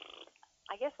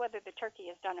 I guess whether the turkey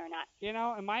is done or not.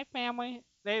 In my family,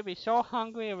 they'd be so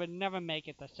hungry it would never make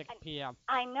it to 6 p.m.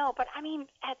 I know, but I mean,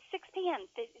 at 6 p.m.,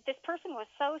 this person was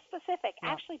so specific.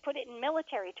 Yeah. Actually put it in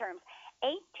military terms.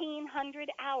 1,800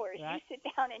 hours you sit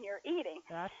down and you're eating.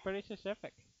 That's pretty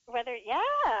specific.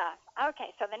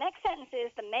 Okay, so the next sentence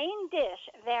is, the main dish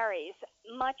varies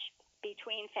much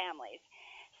between families.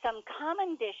 Some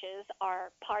common dishes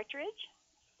are partridge,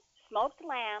 smoked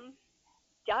lamb,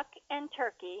 duck and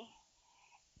turkey,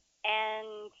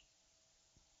 and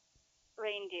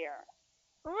reindeer.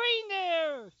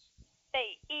 Reindeers!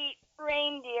 They eat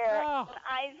reindeer in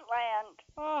Iceland.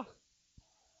 Oh.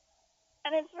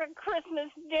 And it's for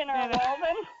Christmas dinner,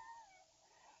 Walden.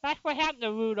 That's what happened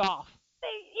to Rudolph.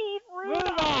 They eat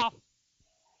Rudolph.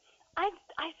 I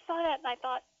saw that and I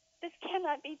thought, this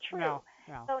cannot be true.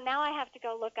 No. So now I have to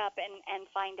go look up and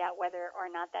find out whether or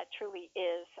not that truly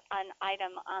is an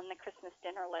item on the Christmas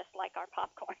dinner list, like our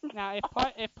popcorn. Now, is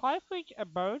partridge a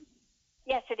bird?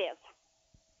 Yes, it is.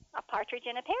 A partridge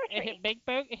in a pear tree. Is it big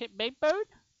bird?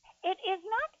 It is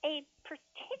not a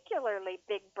particularly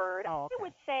big bird. Oh, okay. I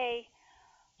would say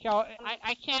So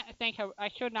I can't think of, I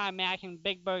should not imagine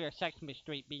Big Bird or Sesame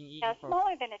Street being eaten Yeah,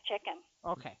 smaller than a chicken.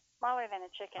 Okay. Smaller than a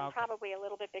chicken, Okay. probably a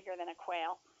little bit bigger than a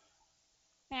quail.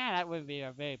 Yeah, that wouldn't be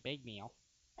a very big meal.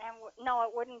 And no,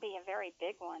 it wouldn't be a very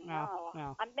big one. No.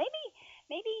 No.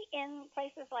 Maybe in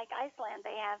places like Iceland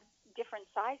they have different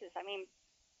sizes. I mean,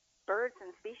 birds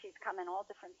and species come in all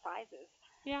different sizes.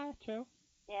 Yeah, true.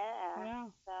 Yeah.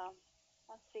 So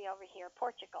let's see over here.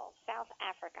 Portugal, South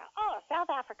Africa. Oh, South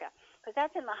Africa, because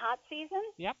that's in the hot season.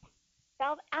 Yep.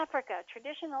 South Africa,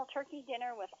 traditional turkey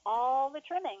dinner with all the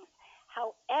trimmings.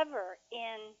 However,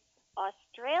 in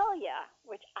Australia,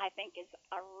 which I think is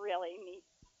a really neat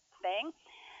thing,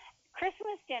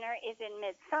 Christmas dinner is in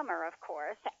midsummer, of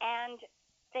course, and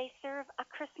they serve a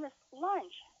Christmas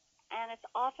lunch. And it's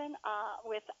often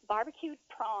with barbecued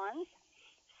prawns,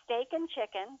 steak and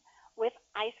chicken, with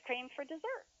ice cream for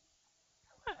dessert.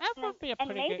 That would be a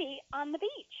pretty and maybe good, on the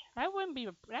beach. That would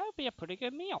be a pretty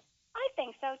good meal. I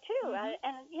think so too. Mm-hmm.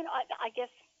 And I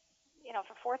guess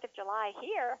for 4th of July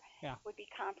here would be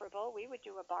comparable. We would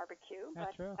do a barbecue,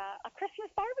 That's true. A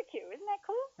Christmas barbecue. Isn't that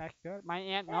cool? That's good. My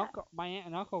aunt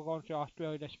and uncle going to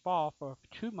Australia this fall for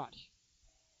 2 months.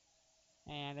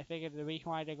 And I figured the reason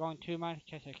why they're going 2 months is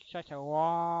because it's such a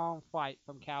long flight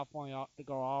from California to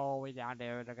go all the way down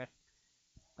there. They're just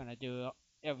gonna do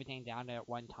everything down there at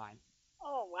one time.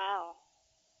 Oh wow!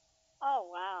 Oh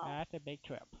wow! That's a big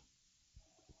trip.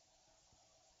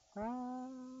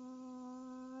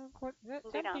 What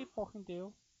some people can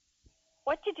do.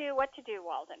 What to do,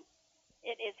 Walden.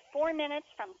 It is 4 minutes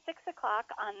from 6 o'clock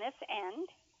on this end.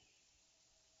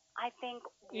 I think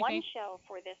one show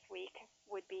for this week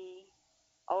would be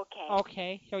okay.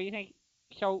 Okay, so you think,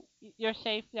 so you're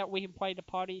safe that we can play the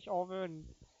parties over and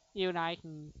you and I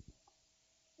can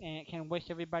wish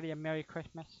everybody a Merry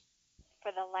Christmas?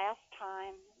 For the last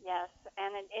time, yes.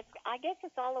 And it's I guess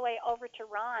it's all the way over to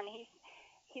Ron.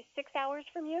 He's 6 hours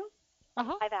from you? 5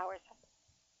 hours.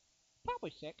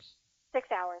 Probably 6.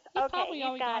 6 hours. He's okay. Probably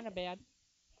already gone to bed.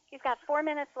 He's got 4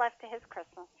 minutes left to his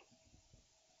Christmas.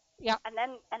 Yeah. And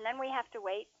then we have to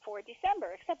wait for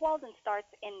December. Except Walden starts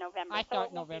in November. I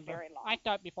start November. Very long. I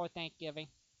start before Thanksgiving.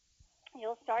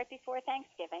 You'll start before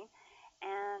Thanksgiving,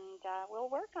 and we'll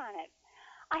work on it.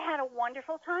 I had a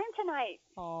wonderful time tonight.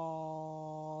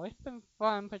 Oh, it's been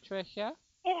fun, Patricia.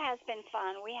 It has been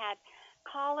fun. We had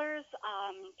callers.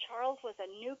 Charles was a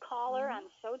new caller. I'm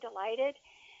so delighted.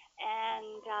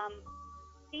 And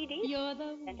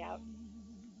CDs sent out.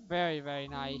 Very, very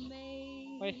nice.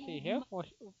 Let's see here. We'll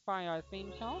find our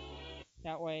theme song.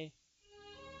 That way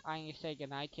I can say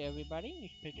goodnight to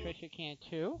everybody. Patricia can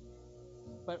too.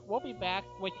 But we'll be back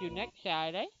with you next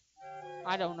Saturday.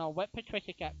 I don't know what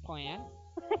Patricia got planned.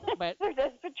 But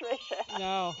there's Patricia.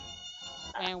 No.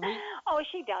 And we Oh,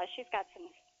 she does. She's got some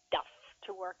stuff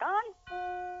to work on.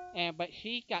 But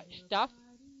she got stuff,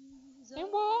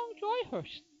 and we'll enjoy her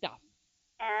stuff.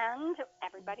 And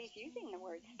everybody's using the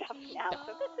word stuff now,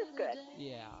 so this is good.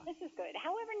 Yeah. This is good.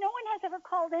 However, no one has ever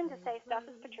called in to say stuff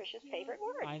is Patricia's favorite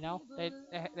word. I know.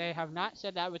 They have not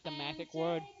said that with the magic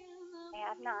word. They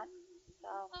have not. So.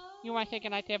 You want to say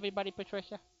goodnight to everybody,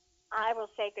 Patricia? I will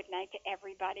say good night to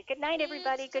everybody. Good night,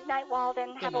 everybody. Good night,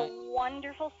 Walden. Have a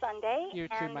wonderful Sunday. You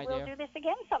too, my dear. And we'll do this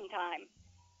again sometime.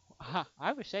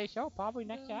 I would say so. Probably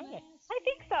next Saturday. I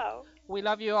think so. We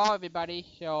love you all, everybody.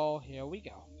 So here we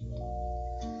go.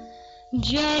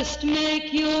 Just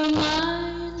make your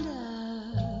mind up.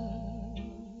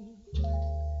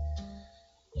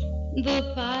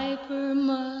 The piper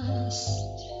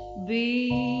must be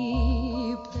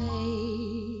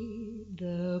paid.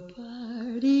 The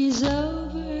party's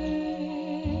over.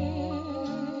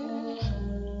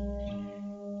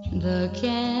 The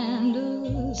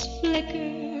candles flicker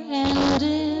and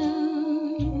dim.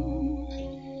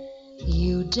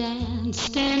 You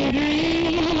danced and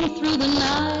dreamed through the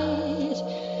night.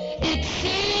 It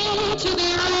seemed to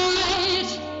be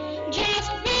right,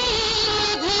 just being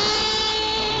with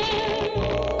him.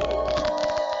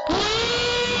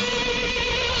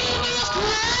 We must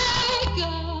wake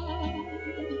up.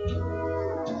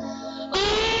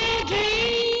 All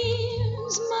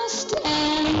dreams must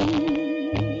end.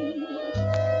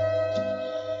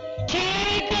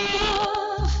 Take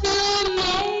off your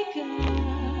makeup.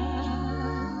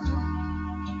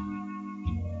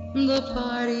 The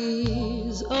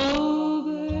party's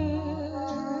over.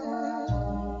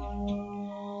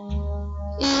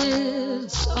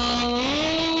 It's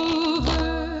over,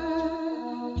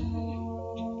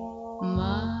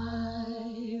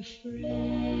 my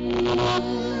friend.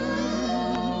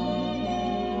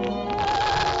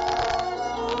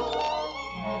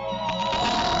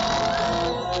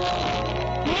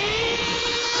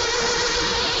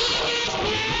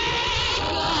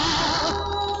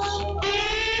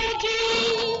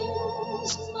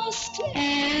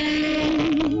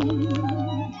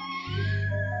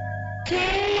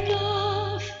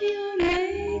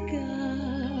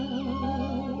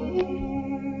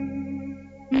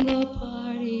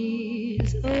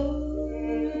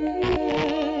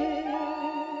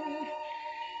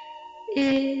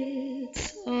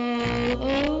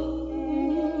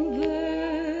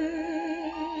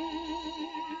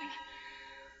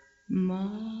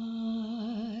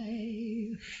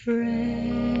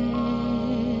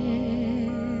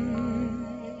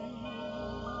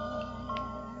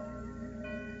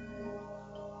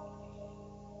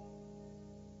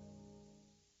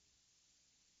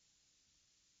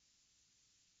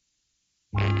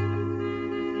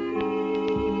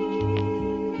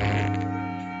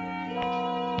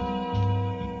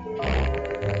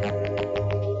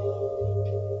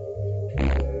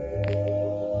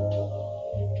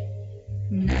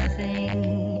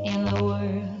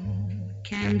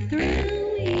 can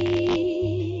thrill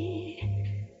me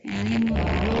anymore.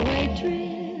 Away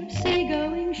trips,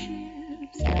 seagoing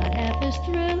ships, not half as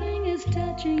thrilling as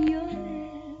touching your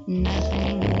lips.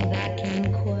 Nothing that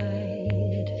can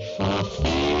quite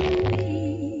fulfill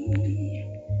me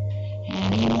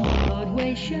anymore.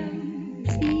 Broadway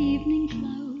shows, the evening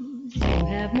clothes, you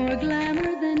have more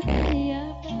glamour than any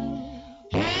of those.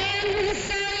 Once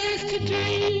I used to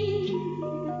dream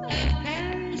of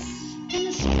Paris in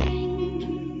the spring,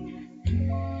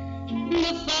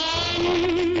 the fun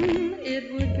it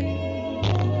would be.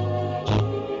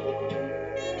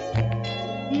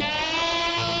 Now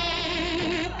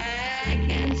I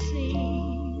can see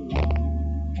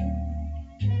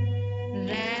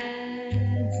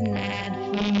that's not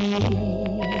for me.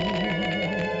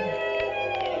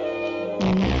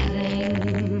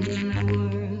 Nothing in the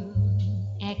world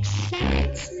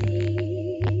excites me.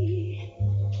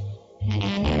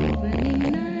 An opening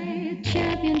night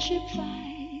championship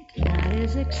fight, not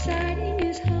as exciting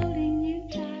as holding you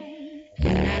tight.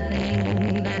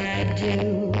 Nothing that I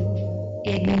do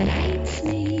ignites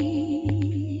me.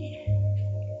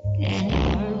 And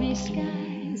starry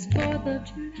skies, 4th of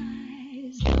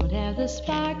July's don't have the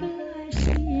sparkle I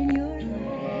see in your eyes.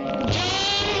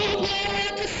 Don't know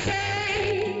what to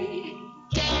say,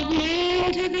 don't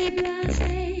mean to be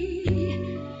blasé,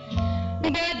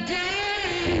 but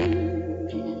darling,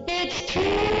 it's true.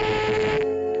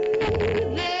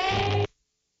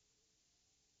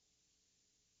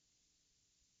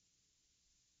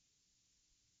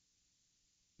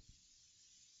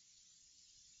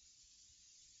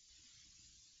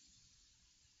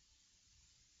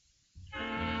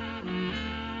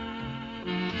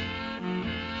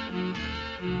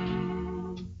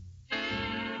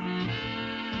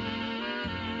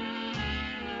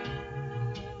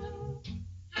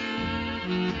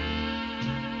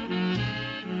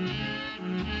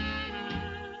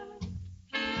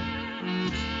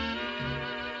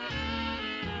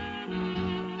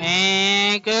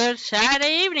 There And good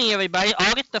Saturday evening, everybody.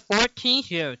 August the 14th,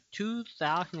 year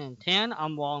 2010.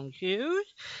 I'm Wong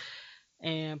Hughes.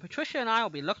 And Patricia and I will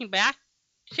be looking back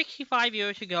 65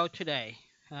 years ago today,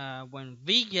 when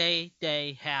VJ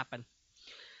Day happened.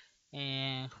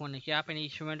 And when the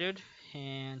Japanese surrendered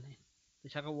and the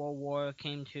Second World War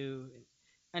came to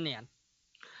an end.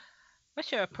 Let's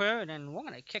say a prayer, and then we're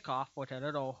going to kick off with a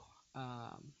little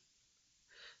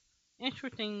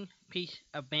interesting piece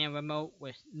of band remote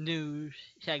with news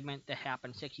segment that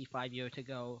happened 65 years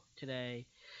ago today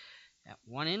at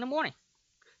 1 in the morning.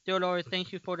 Dear Lord,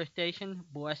 thank you for the station.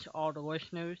 Bless all the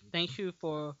listeners. Thank you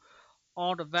for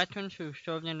all the veterans who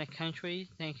served in the country.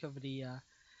 Thank you for the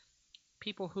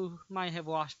people who might have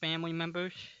lost family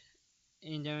members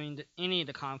during any of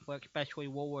the conflicts, especially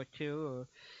World War II or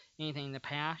anything in the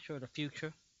past or the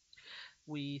future.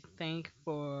 We thank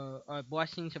for our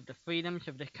blessings of the freedoms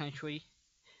of this country,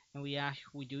 and we ask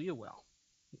we do your will.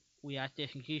 We ask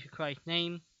this in Jesus Christ's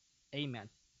name. Amen.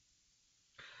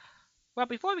 Well,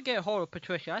 before we get a hold of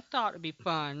Patricia, I thought it'd be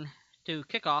fun to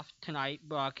kick off tonight's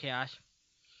broadcast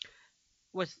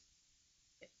with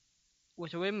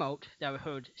a remote that we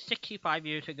heard 65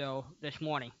 years ago this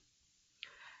morning.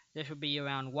 This will be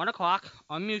around 1 o'clock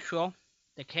on Mutual,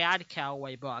 the Cad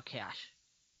Calloway broadcast.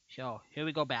 So here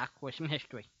we go back with some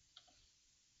history.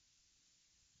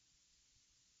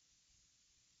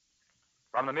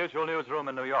 From the Mutual Newsroom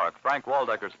in New York, Frank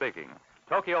Waldecker speaking.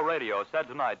 Tokyo Radio said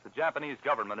tonight the Japanese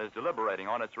government is deliberating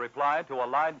on its reply to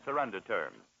allied surrender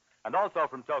terms. And also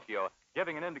from Tokyo,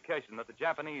 giving an indication that the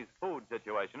Japanese food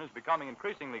situation is becoming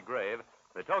increasingly grave,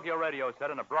 the Tokyo Radio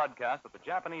said in a broadcast that the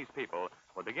Japanese people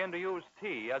will begin to use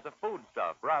tea as a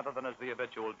foodstuff rather than as the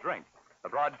habitual drink. The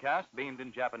broadcast, beamed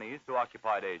in Japanese to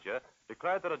occupied Asia,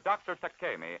 declared that a Dr.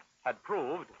 Takemi had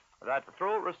proved that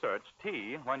through research,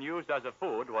 tea, when used as a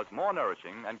food, was more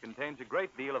nourishing and contains a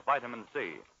great deal of vitamin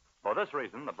C. For this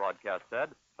reason, the broadcast said,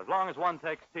 as long as one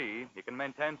takes tea, he can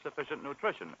maintain sufficient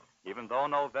nutrition, even though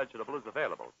no vegetable is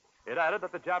available. It added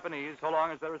that the Japanese, so long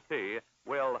as there is tea,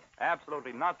 will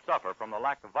absolutely not suffer from the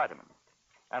lack of vitamins.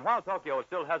 And while Tokyo is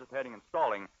still hesitating in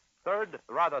stalling,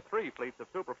 three fleets of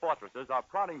super fortresses are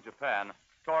prodding Japan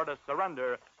toward a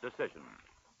surrender decision.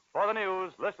 For the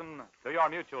news, listen to your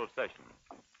Mutual station.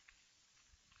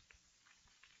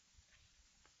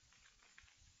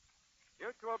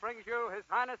 Mutual brings you His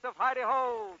Highness of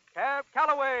Heidi-Ho, Cab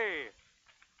Calloway.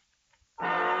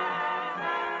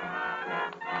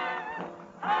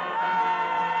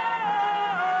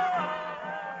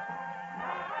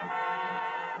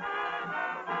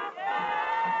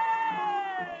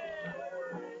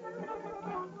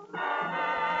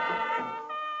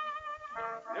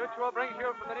 Mutual brings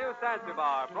you from the newsstand Country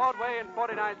Bar, Broadway and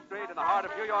 49th Street in the heart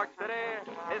of New York City.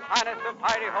 His Highness of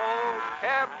Heidi-Ho,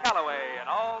 Cab Calloway, and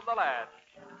all the lads.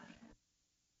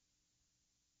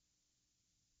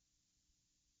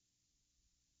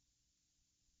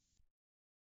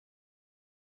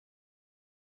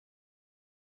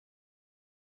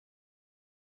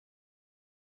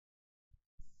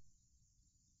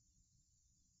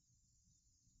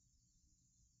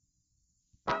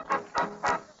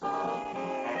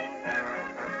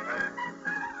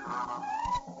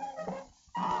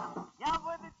 Jump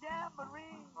with the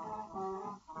jamboree.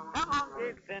 Come on,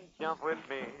 Dixon, jump with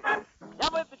me.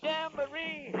 Jump with the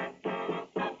jamboree. Get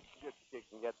the chicks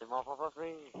and get them off for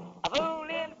free. A fool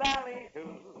in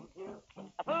ballyhoo.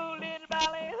 A fool in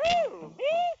ballyhoo.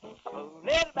 Me? A fool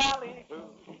in ballyhoo.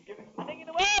 I'm thinking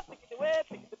the way,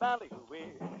 thinking the ballyhoo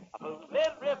way. A fool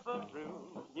in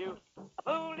ripperoo. You. A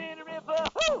fool in the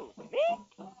ripperoo. Me?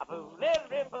 A fool in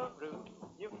ripperoo.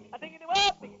 You. I'm thinking the way,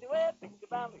 thinking the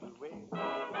ballyhoo way.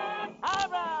 High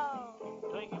round,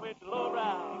 swinging with the low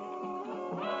round.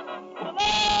 The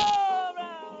low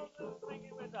round,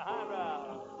 swinging with the high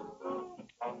round.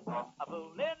 A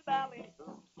fool in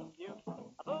ballyhoo, you.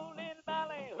 A fool in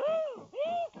ballyhoo, me.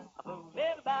 A fool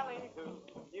in ballyhoo,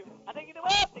 you. I take it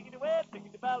away, take it away, take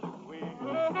it ballyhoo way.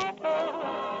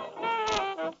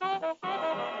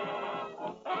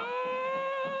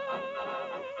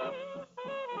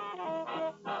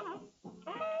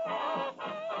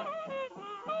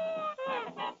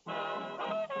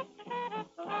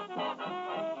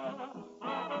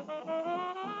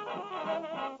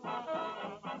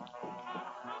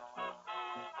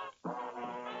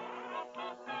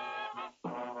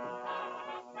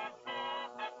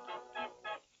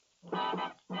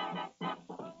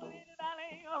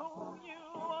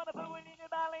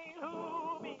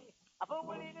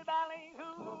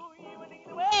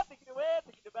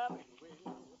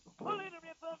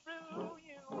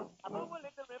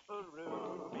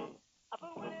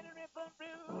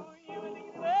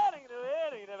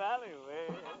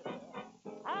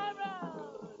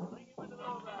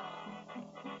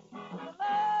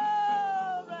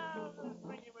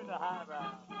 High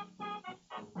round.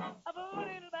 A fool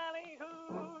in a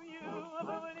ballyhoo, you. A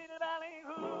fool in a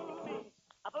ballyhoo, me.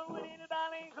 A fool in a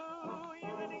ballyhoo,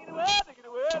 you. Take it away, take it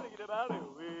away, take it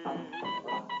ballyhoo way.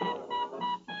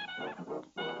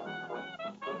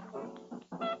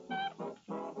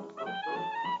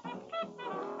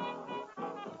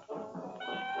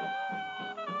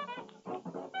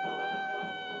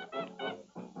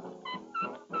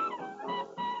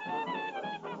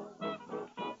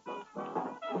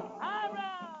 High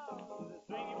round,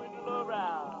 swinging with the low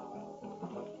round.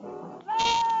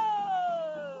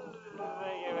 Low,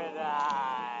 swinging with the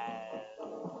high.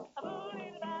 A fool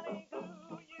in a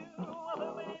ballyhoo, you. A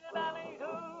fool in a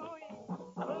ballyhoo, you.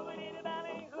 A fool in a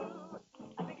ballyhoo.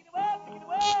 I take it away,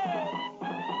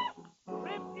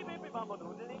 Ripsy, baby, bumble,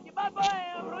 doodly, bye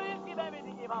bye. Risky, baby,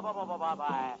 dingy, bye bye, bye bye,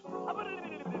 bye. I put it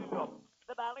in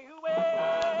the ballyhoo way.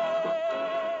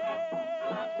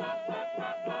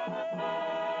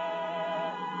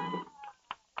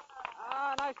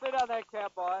 Ah, nicely done there,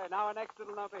 Cab Boy. Now our next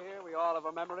little number here, we all have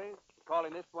a memory,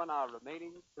 calling this one our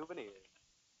remaining souvenir.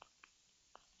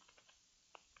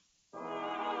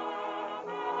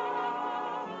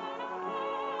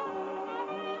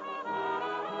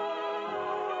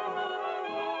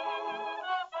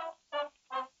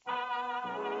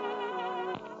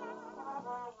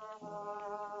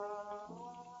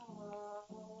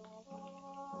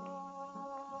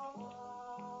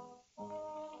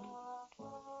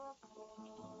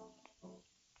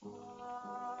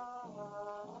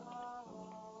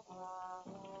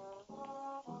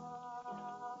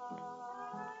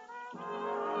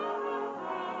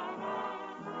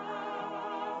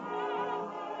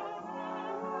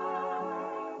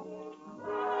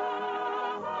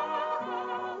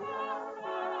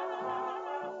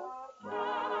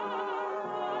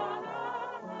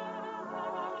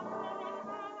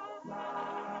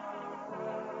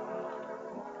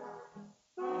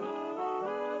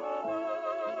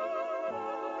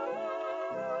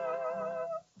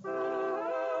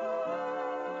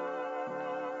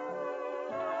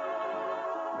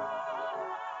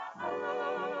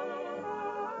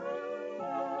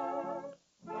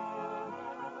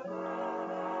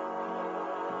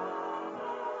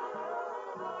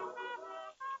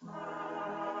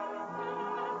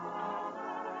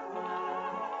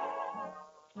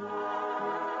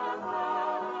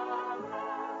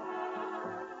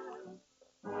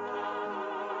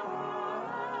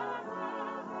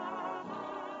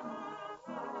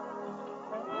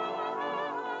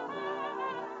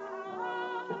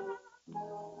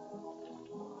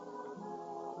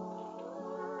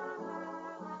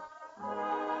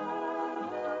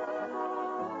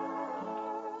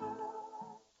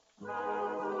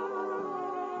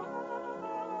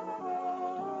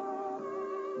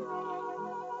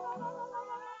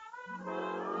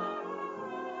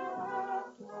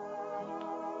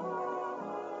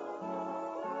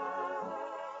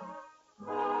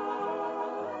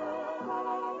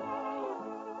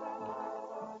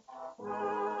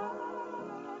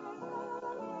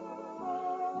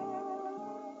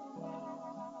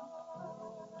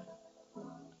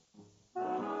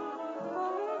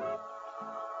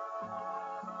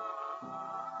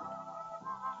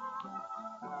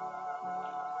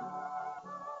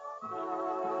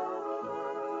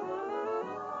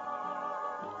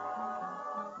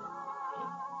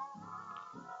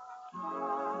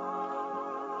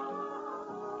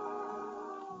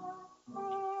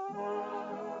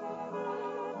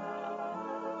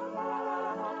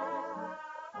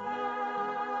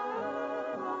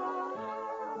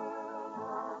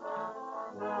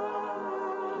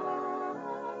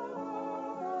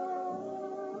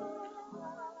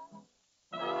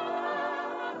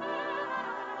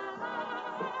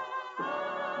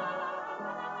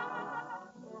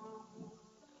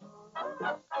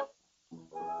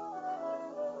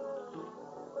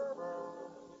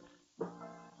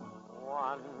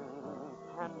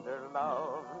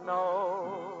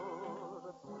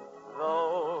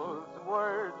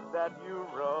 that you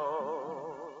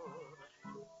wrote,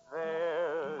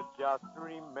 they're just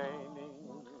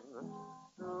remaining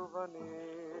souvenirs.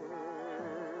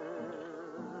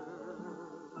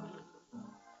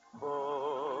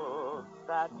 Books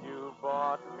that you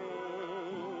bought me,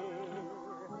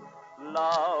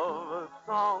 love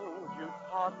songs you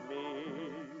taught me,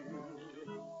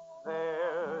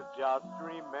 they're just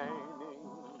remaining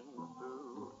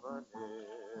souvenirs.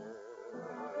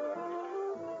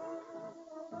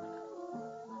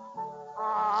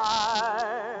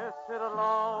 I sit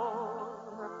alone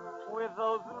with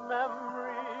those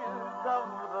memories of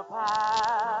the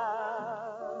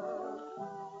past,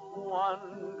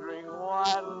 wondering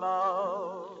why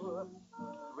love,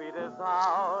 sweet as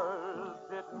ours,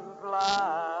 didn't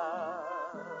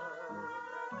last.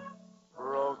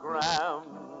 Programs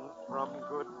from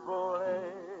good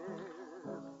boys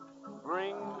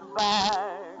bring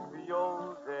back the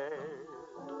old days.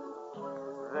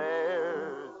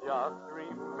 They're just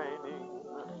remaining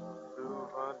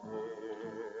souvenirs.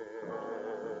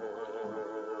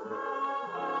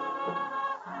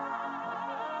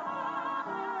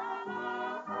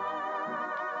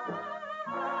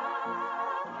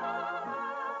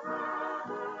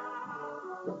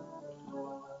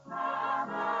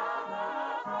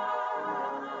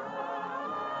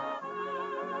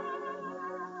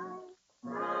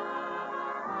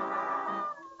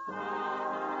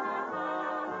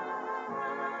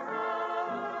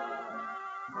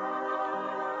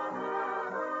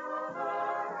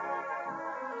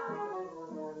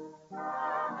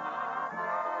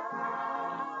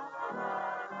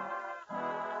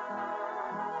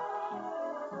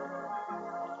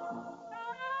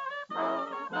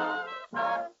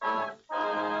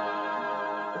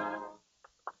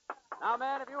 Now,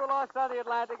 man, if you were lost on the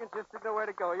Atlantic and just didn't know where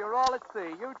to go, you're all at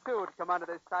sea. You, too, would come under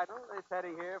this title. This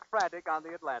heading here, Frantic on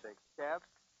the Atlantic. Cab?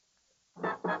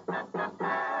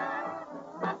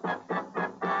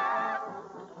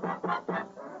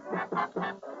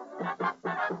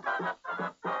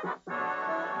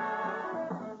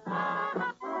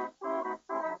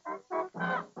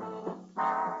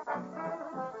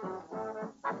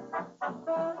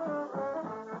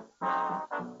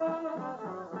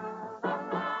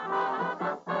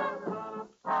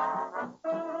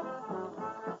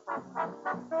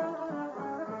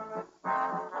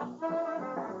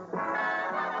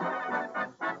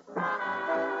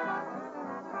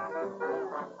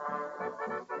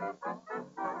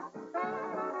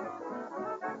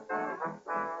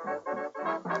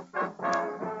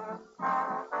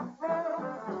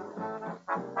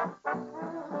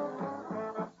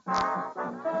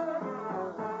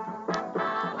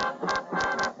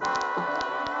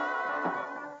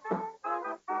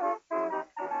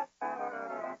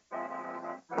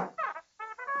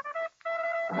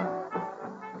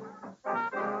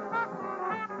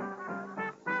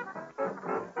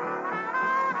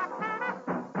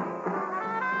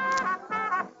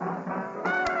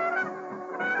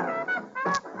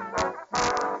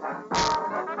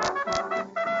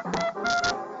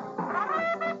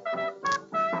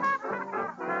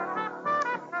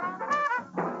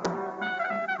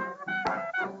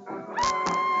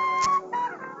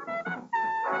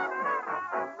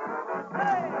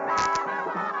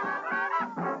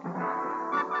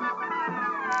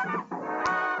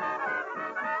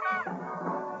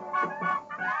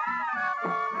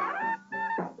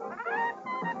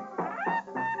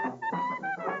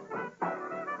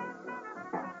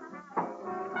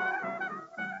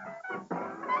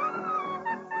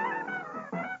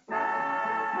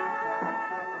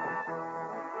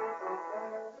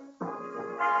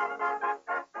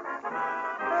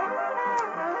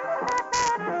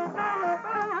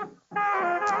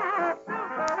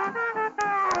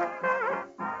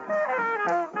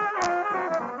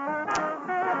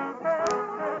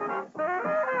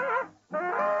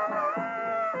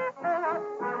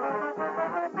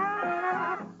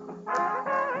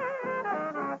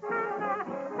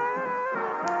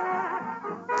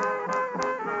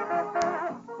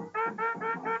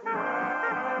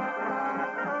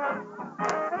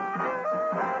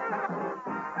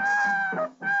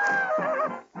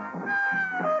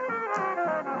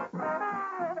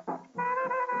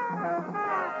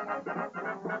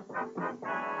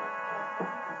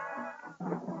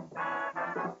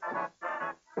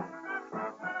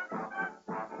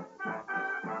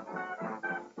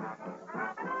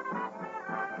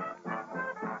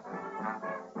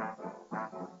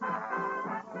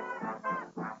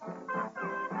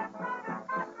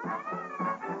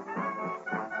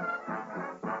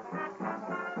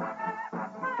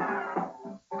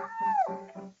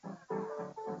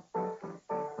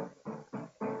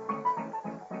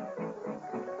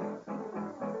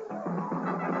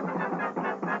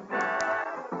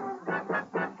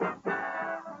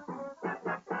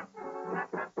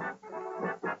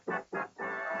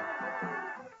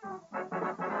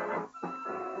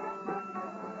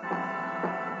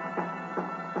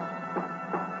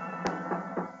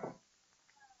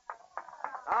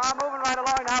 Now, moving right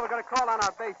along now, we're going to call on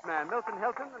our bass man, Milton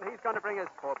Hilton, and he's going to bring us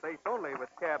For Bass Only with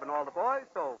Cab and all the boys.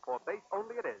 So, For Bass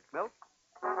Only it is. Milt?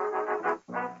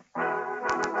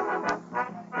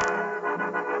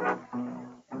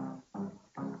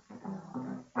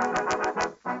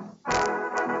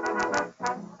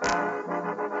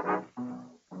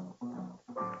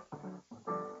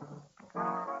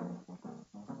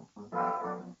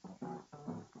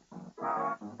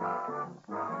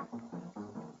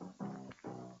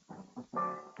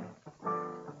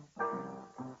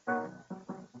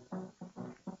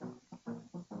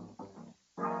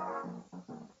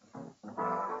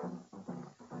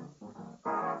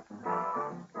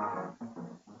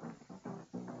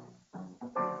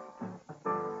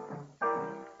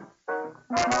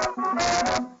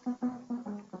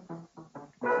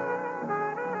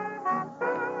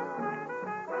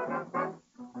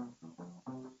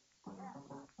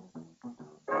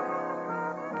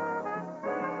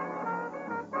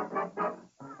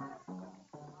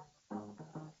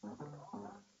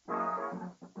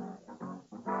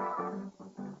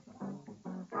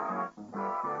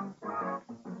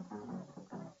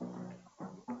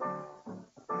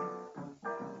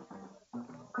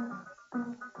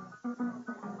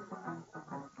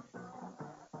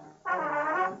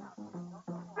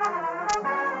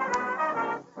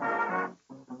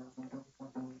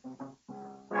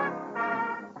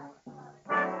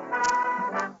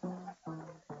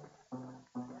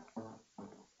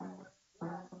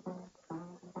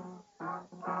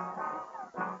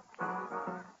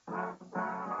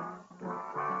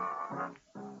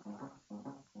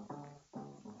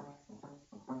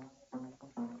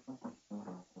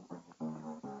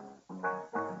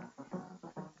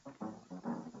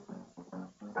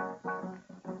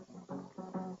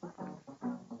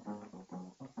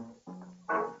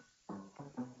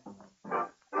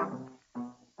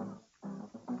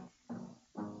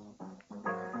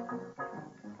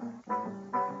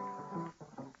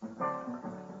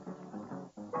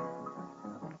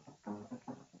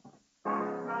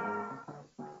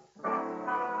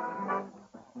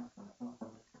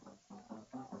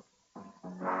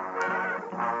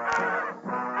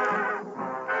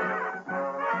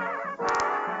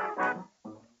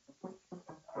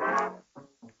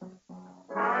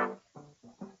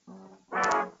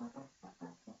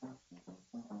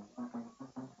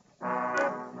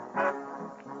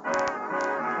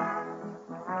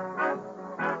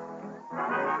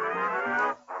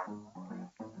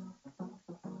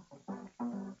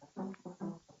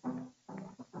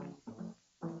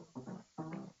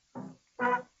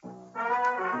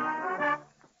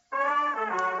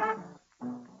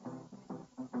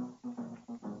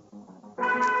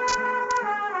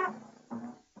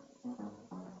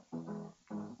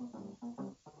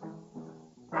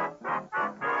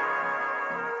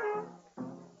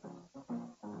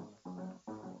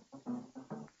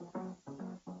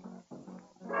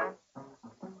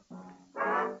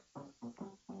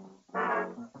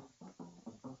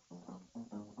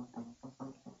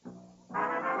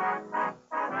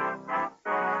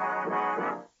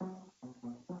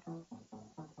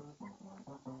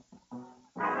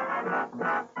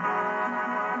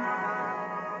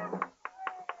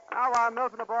 Now, while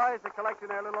Milton and the boys are collecting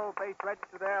their little old bass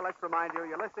register there, let's remind you,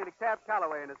 you're listening to Cab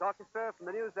Calloway and his orchestra from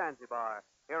the New Zanzibar,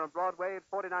 here on Broadway at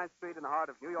 49th Street in the heart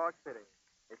of New York City.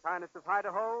 His Highness of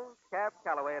Idaho, Cab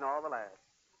Calloway and all the lads.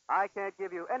 I can't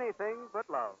give you anything but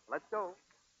love. Let's go.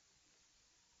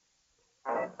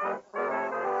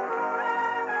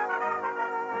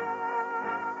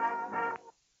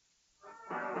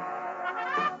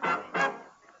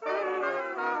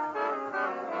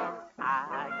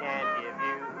 I can't give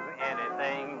you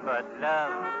anything but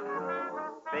love,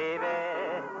 baby.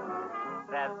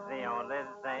 That's the only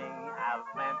thing I've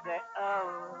plenty of,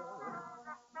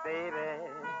 baby.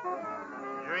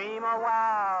 Dream a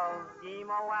while, scheme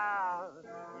a while,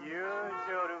 you're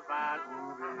sure to find,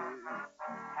 ooh, baby,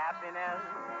 happiness.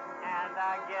 And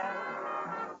I guess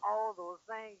all those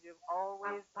things you've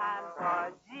always pined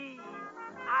for. Gee,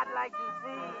 I'd like to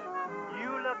see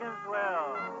you looking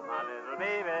swell, my little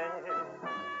baby.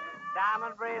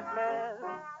 Diamond bracelet,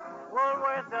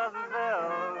 Woolworth doesn't sell,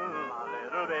 my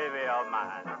little baby of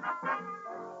mine.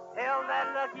 Till that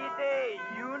lucky day,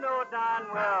 you know darn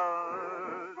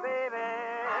well, baby,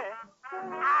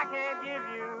 I can't give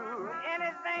you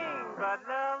anything but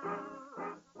love.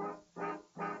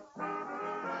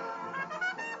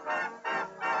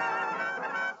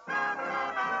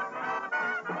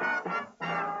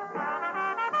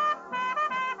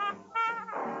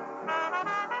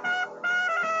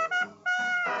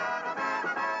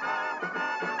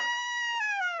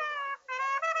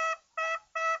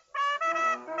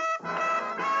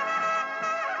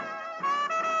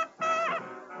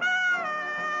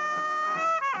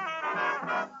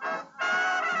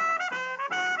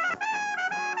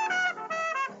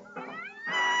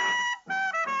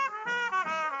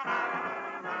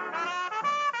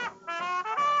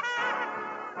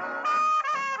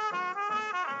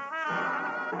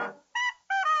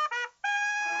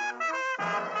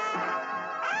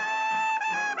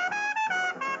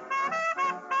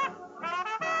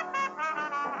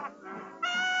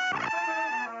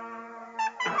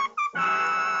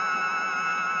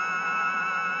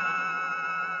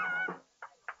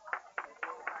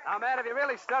 Now, man, if you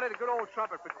really studied a good old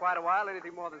trumpet for quite a while,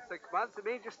 anything more than 6 months, it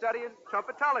means you're studying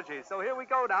trumpetology. So here we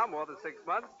go now, more than 6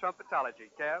 months,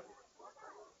 trumpetology. Kev?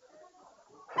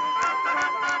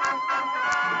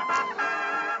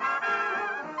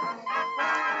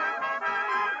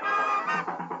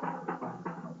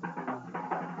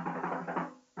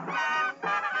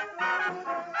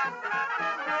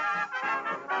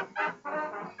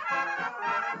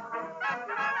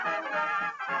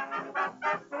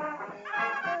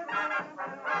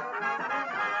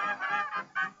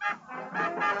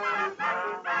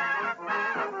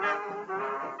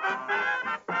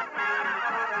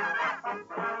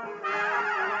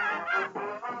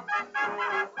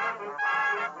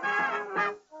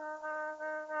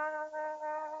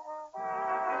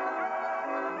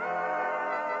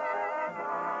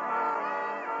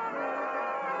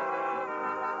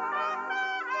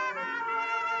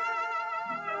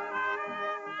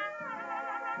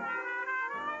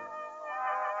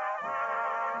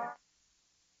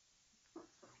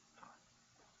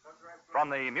 From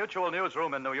the Mutual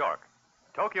Newsroom in New York,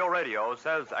 Tokyo Radio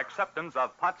says acceptance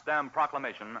of Potsdam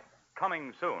Proclamation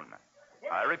coming soon.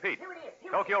 I repeat,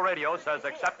 Tokyo Radio says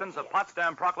acceptance of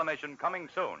Potsdam Proclamation coming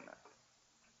soon.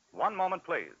 One moment,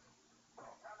 please.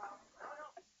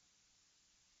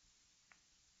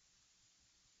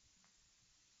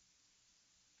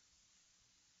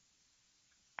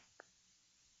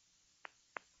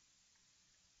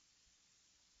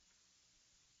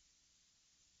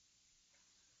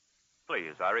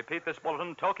 Please, I repeat this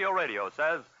bulletin. Tokyo Radio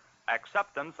says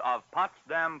acceptance of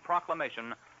Potsdam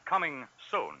Proclamation coming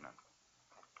soon.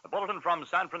 The bulletin from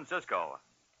San Francisco.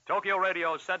 Tokyo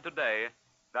Radio said today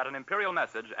that an imperial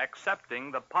message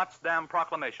accepting the Potsdam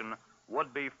Proclamation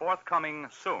would be forthcoming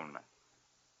soon.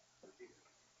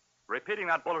 Repeating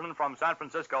that bulletin from San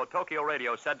Francisco, Tokyo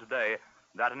Radio said today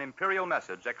that an imperial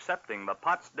message accepting the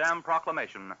Potsdam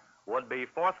Proclamation would be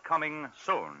forthcoming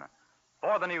soon.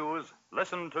 For the news,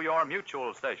 listen to your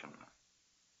Mutual station.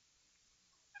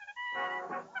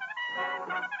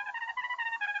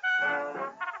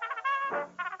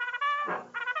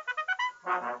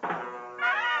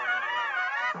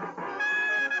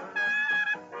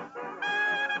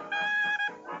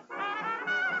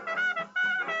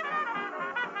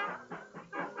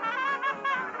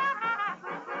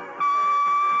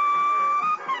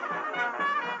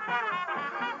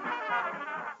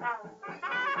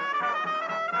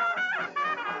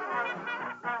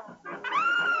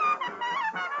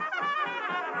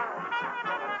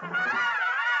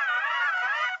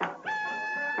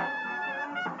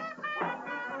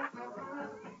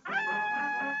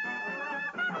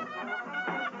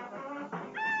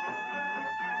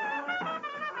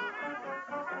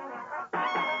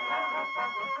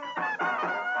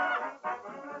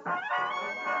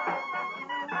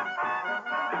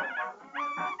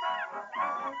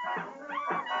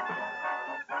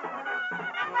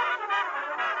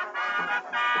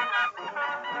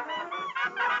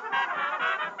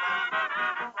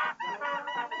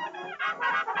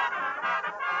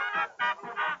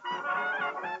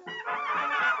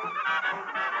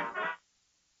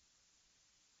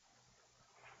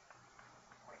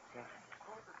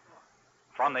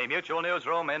 From the Mutual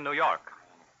Newsroom in New York,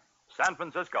 San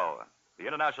Francisco, the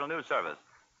International News Service,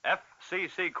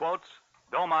 FCC quotes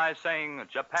Domai saying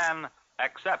Japan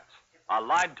accepts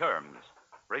allied terms.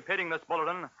 Repeating this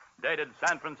bulletin, dated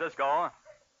San Francisco,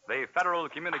 the Federal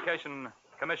Communication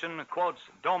Commission quotes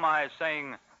Domai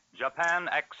saying Japan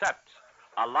accepts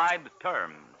allied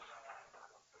terms.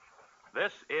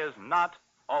 This is not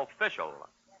official.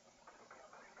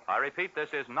 I repeat, this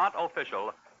is not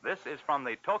official. This is from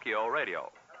the Tokyo Radio.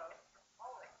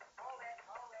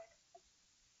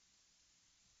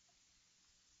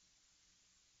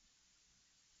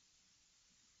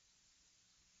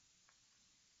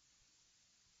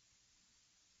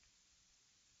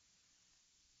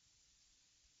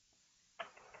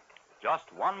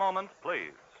 Just one moment, please.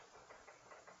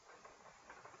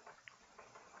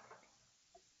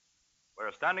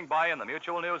 We're standing by in the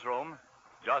Mutual Newsroom.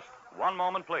 Just one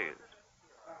moment, please.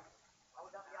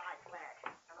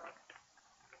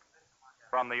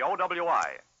 From the OWI,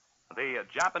 the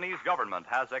Japanese government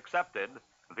has accepted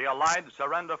the Allied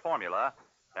surrender formula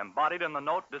embodied in the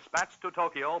note dispatched to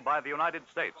Tokyo by the United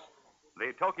States.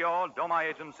 The Tokyo Domai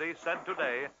Agency said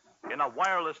today in a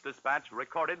wireless dispatch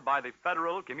recorded by the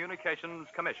Federal Communications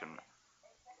Commission.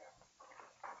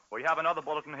 We have another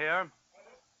bulletin here.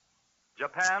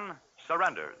 Japan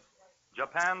surrenders.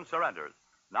 Japan surrenders.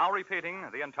 Now repeating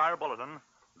the entire bulletin,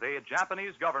 the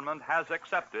Japanese government has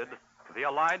accepted the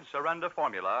Allied surrender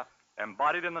formula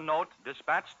embodied in the note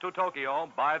dispatched to Tokyo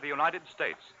by the United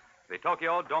States. the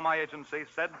Tokyo Domai Agency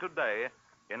said today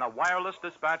in a wireless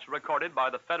dispatch recorded by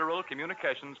the Federal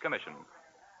Communications Commission.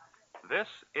 This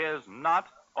is not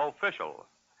official.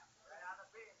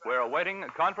 We're awaiting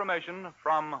confirmation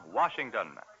from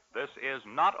Washington. This is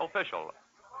not official.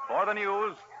 For the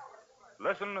news,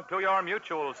 listen to your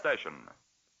mutual station.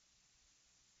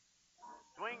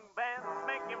 Swing bands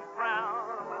make him frown.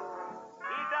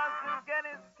 He doesn't get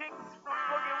his kicks from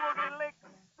boogie-woogie licks.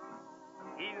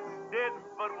 He's dead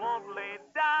but won't lay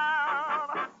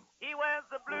down. He wears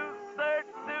a blue serge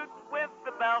suit with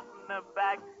the belt in the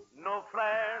back. No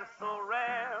flair so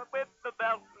rare with the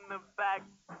belt in the back.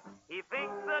 He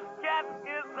thinks a cat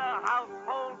is a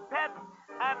household pet,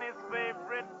 and his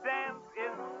favorite dance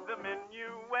is the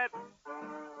minuet.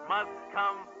 Must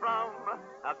come from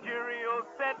a curio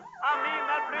set. I mean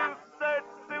that blue serge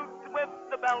suit with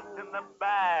the belt in the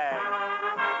back.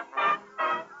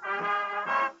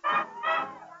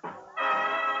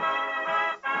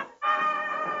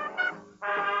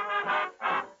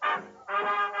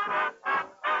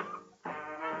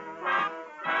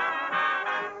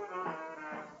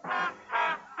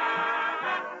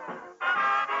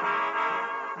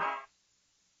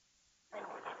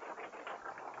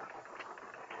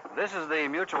 This is the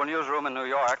Mutual Newsroom in New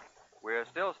York. We're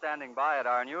still standing by at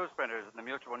our news printers in the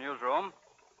Mutual Newsroom,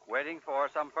 waiting for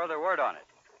some further word on it.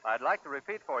 I'd like to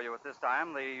repeat for you at this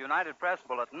time the United Press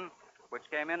Bulletin, which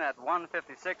came in at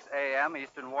 1:56 a.m.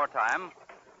 Eastern Wartime,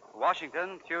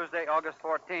 Washington, Tuesday, August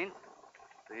 14th,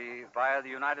 via the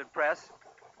United Press.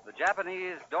 The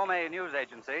Japanese Domei News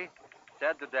Agency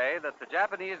said today that the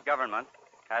Japanese government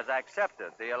has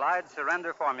accepted the Allied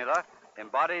surrender formula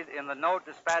embodied in the note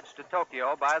dispatched to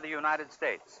Tokyo by the United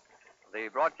States. The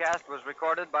broadcast was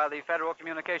recorded by the Federal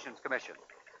Communications Commission.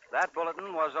 That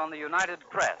bulletin was on the United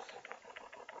Press.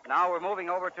 Now we're moving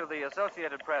over to the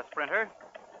Associated Press printer,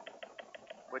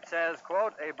 which says,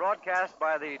 quote, a broadcast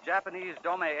by the Japanese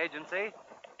Domei Agency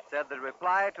said the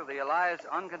reply to the Allies'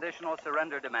 unconditional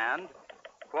surrender demand,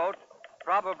 quote,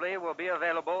 probably will be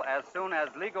available as soon as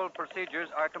legal procedures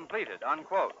are completed,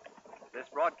 unquote. This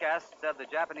broadcast said the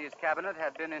Japanese cabinet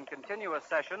had been in continuous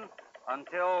session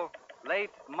until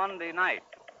late Monday night.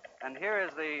 And here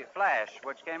is the flash,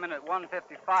 which came in at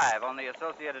 1:55 on the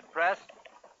Associated Press,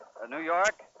 New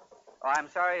York. Oh, I'm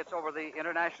sorry, it's over the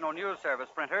International News Service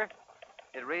printer.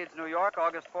 It reads, New York,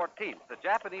 August 14th. The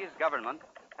Japanese government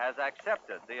has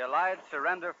accepted the Allied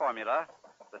surrender formula,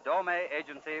 the Domei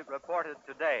Agency reported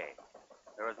today.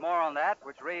 There is more on that,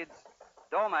 which reads,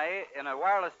 Domei, in a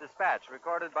wireless dispatch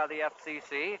recorded by the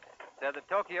FCC, said that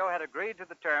Tokyo had agreed to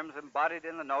the terms embodied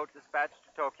in the note dispatched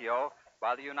to Tokyo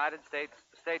by the United States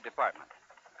State Department.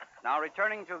 Now,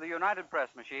 returning to the United Press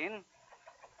machine,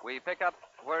 we pick up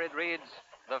where it reads,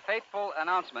 the fateful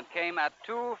announcement came at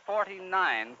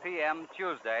 2:49 p.m.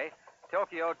 Tuesday,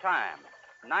 Tokyo time,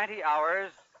 90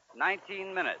 hours,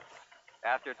 19 minutes,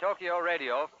 after Tokyo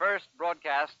Radio first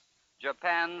broadcast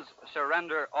Japan's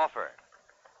surrender offer.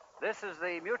 This is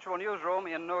the Mutual Newsroom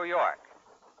in New York.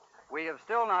 We have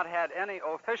still not had any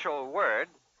official word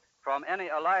from any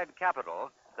Allied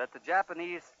capital that the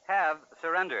Japanese have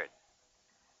surrendered.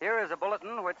 Here is a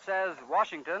bulletin which says,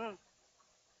 Washington,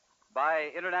 by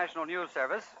International News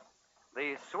Service,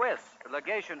 the Swiss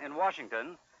legation in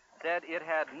Washington said it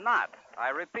had not, I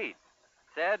repeat,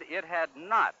 said it had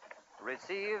not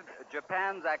received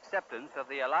Japan's acceptance of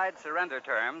the Allied surrender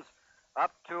terms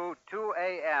up to 2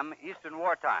 a.m. Eastern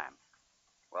Wartime.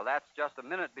 Well, that's just a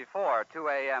minute before 2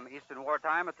 a.m. Eastern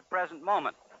Wartime at the present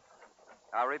moment.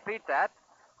 I'll repeat that.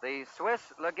 The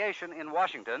Swiss legation in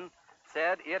Washington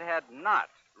said it had not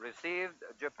received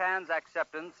Japan's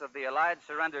acceptance of the Allied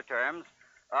surrender terms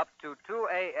up to 2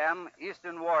 a.m.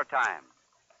 Eastern Wartime.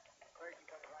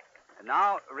 And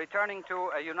now, returning to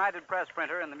a United Press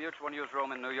printer in the Mutual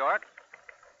Newsroom in New York,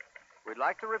 we'd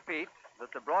like to repeat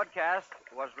that the broadcast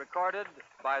was recorded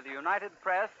by the United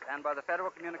Press and by the Federal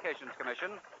Communications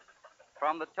Commission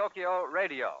from the Tokyo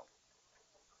Radio.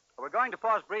 We're going to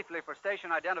pause briefly for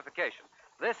station identification.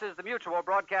 This is the Mutual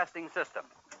Broadcasting System.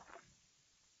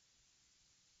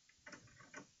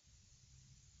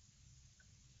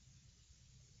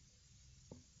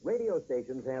 Radio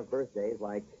stations have birthdays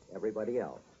like everybody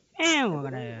else. And we're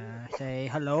going to say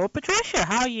hello, Patricia.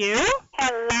 How are you?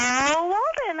 Hello,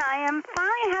 Walden. I am fine.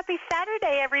 Happy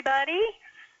Saturday, everybody.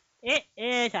 It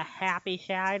is a happy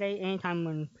Saturday. Anytime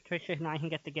when Patricia and I can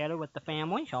get together with the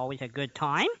family, it's always a good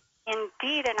time.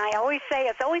 Indeed, and I always say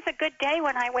it's always a good day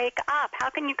when I wake up. How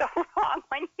can you go wrong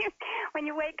when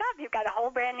you wake up? You've got a whole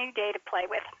brand new day to play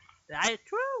with. That is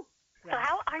true. So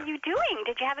how are you doing?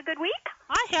 Did you have a good week?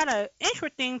 I had an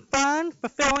interesting, fun,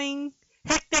 fulfilling,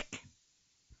 hectic,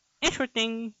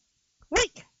 interesting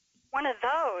week. One of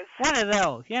those. One of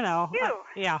those, you know. Phew.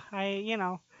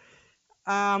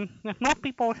 If most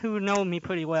people who know me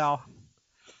pretty well,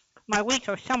 my weeks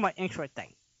are somewhat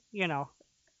interesting. You know,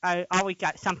 I always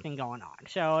got something going on.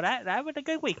 So that was a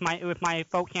good week. It was my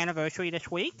folks' anniversary this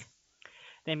week.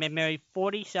 They've been married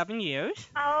 47 years.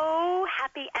 Oh,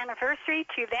 happy anniversary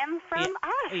to them from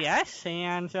us. Yes,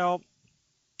 and so,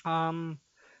 my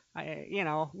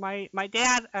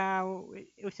dad,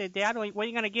 we said, Dad, what are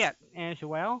you going to get? And I said,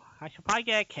 well, I should probably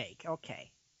get a cake.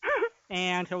 Okay.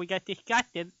 And so we got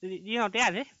disgusted. You know,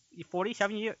 Dad, this is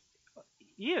 47 years.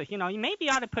 You know, you maybe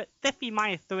ought to put 50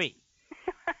 minus 3.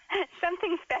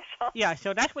 Something special. Yeah,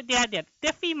 so that's what Dad did.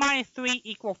 50 minus 3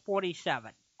 equals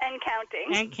 47. And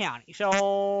counting. And counting.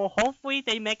 So hopefully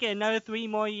they make it another 3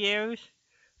 more years.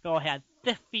 So we'll have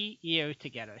 50 years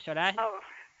together. So that's,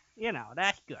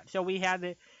 that's good. So we had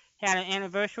an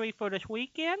anniversary for this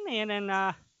weekend, and then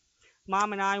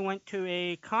Mom and I went to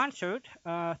a concert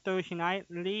Thursday night.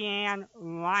 Leanne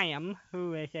Ryan,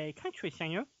 who is a country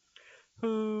singer,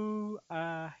 who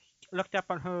looked up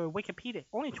on her Wikipedia,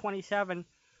 only 27,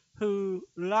 who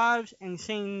loves and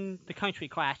sings the country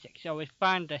classics. So it's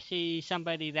fun to see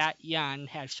somebody that young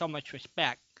have so much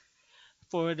respect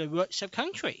for the roots of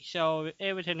country. So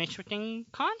it was an interesting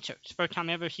concert. It's the first time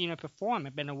I've ever seen her perform.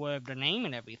 I've been aware of the name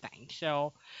and everything.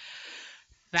 So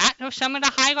that are some of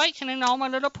the highlights, and then all my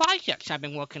little projects I've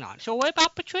been working on. So what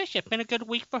about Patricia? It's been a good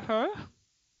week for her.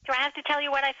 Do I have to tell you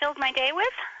what I filled my day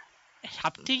with? It's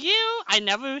up to you. I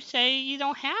never say you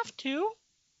don't have to.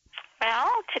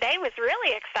 Well, today was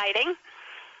really exciting.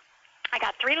 I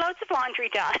got 3 loads of laundry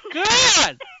done.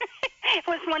 Good! It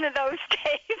was one of those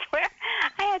days where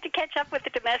I had to catch up with the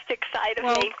domestic side of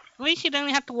me. At least you don't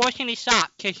have to wash any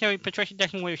socks, because Patricia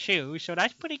doesn't wear shoes, so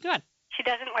that's pretty good. She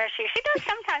doesn't wear shoes. She does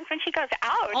sometimes when she goes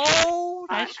out. Oh,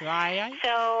 that's right. So,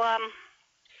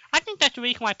 I think that's the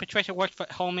reason why Patricia works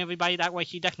at home, everybody. That way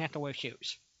she doesn't have to wear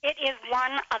shoes. It is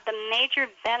one of the major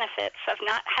benefits of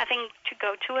not having to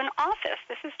go to an office.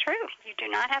 This is true. You do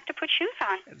not have to put shoes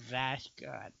on. That's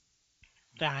good.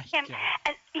 That's good.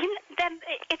 And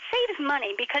it saves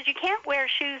money because you can't wear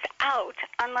shoes out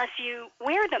unless you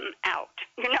wear them out,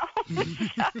 you know?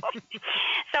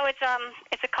 so it's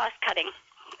a cost-cutting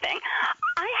thing.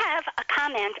 I have a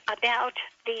comment about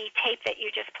the tape that you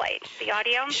just played, the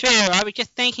audio. Sure, I was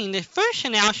just thinking the first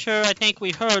announcer I think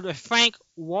we heard was Frank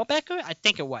Warbecker, I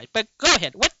think it was. But go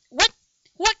ahead.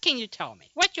 What can you tell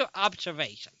me? What's your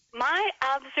observation? My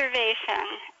observation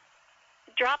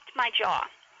dropped my jaw.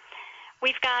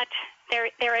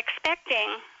 They're expecting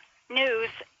news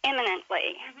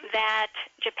imminently that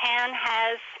Japan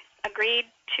has agreed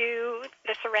to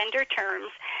the surrender terms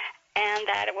and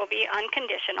that it will be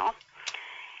unconditional.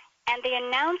 And the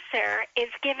announcer is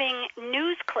giving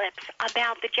news clips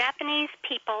about the Japanese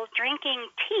people drinking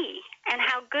tea and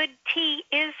how good tea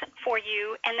is for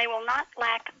you, and they will not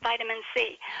lack vitamin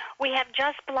C. We have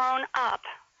just blown up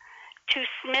to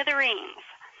smithereens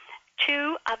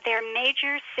 2 of their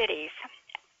major cities.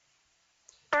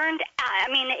 Burned out.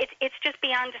 I mean, it's just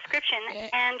beyond description,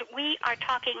 and we are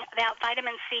talking about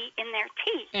vitamin C in their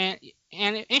tea.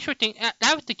 And interesting,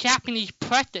 that was the Japanese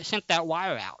press that sent that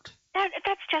wire out.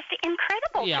 That's just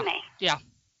incredible to me.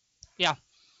 Yeah.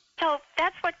 So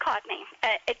that's what caught me.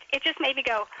 It just made me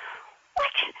go,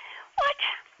 what?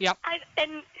 Yep.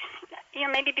 And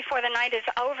maybe before the night is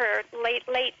over,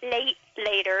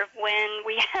 later, when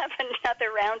we have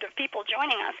another round of people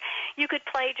joining us, you could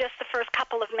play just the first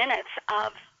couple of minutes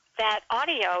of that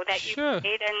audio that you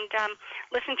played and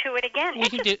listen to it again.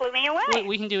 It just blew me away.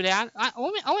 We can do that. I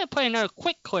want to play another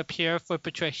quick clip here for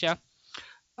Patricia.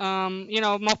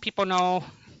 Most people know,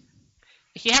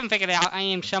 if you haven't figured it out, I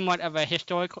am somewhat of a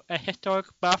historic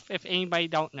buff, if anybody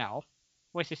don't know,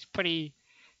 which is probably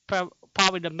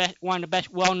one of the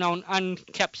best well-known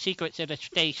unkept secrets of the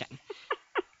station.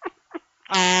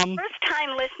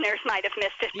 First-time listeners might have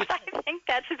missed it, but I think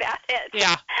that's about it.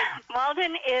 Yeah.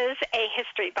 Walden is a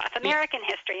history buff, American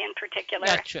history in particular.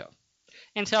 That's true.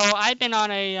 And so I've been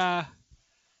on a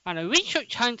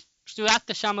research hunt throughout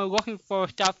the summer looking for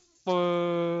stuff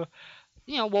for,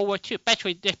 World War II,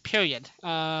 especially this period,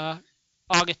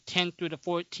 August 10th through the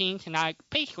 14th, and I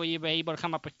basically were able to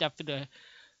come up with stuff for the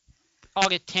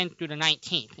August 10th through the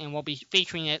 19th, and we'll be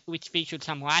featuring it. We featured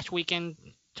some last weekend.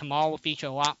 Tomorrow we'll feature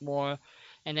a lot more,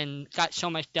 and then got so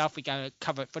much stuff we got to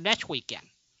cover it for next weekend.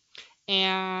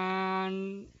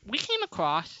 And we came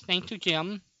across, thanks to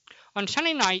Jim, on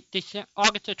Sunday night,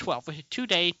 August the 12th, which is 2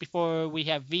 days before we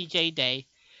have VJ Day,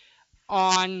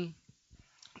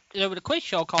 there was a quiz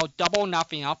show called Double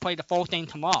Nothing. I'll play the full thing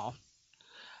tomorrow.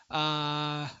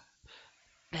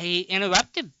 they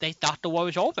interrupted. They thought the war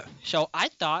was over. So I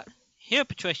thought, here,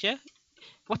 Patricia,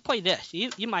 we'll play this.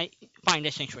 You might find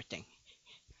this interesting.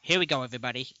 Here we go,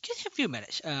 everybody. Just a few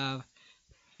minutes of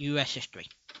U.S. history.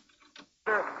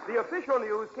 The official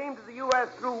news came to the U.S.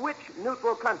 through which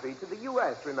neutral country? To the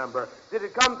U.S., remember. Did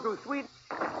it come through Sweden?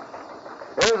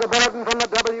 Here's a bulletin from the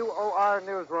WOR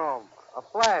newsroom. A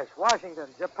flash. Washington.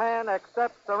 Japan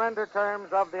accepts surrender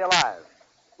terms of the Allies.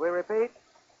 We repeat,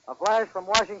 a flash from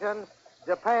Washington.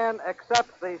 Japan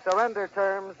accepts the surrender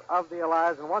terms of the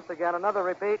Allies. And once again, another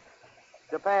repeat.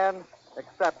 Japan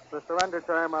accepts the surrender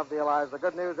term of the Allies. The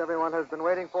good news everyone has been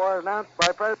waiting for, announced by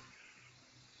President.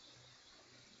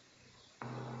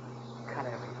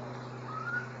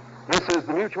 This is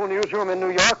the Mutual Newsroom in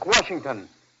New York, Washington.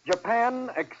 Japan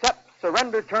accepts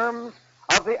surrender terms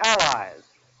of the Allies.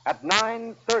 At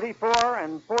 9:34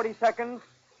 and 40 seconds,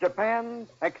 Japan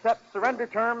accepts surrender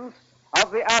terms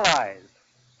of the Allies.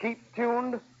 Keep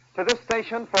tuned to this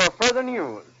station for further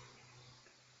news.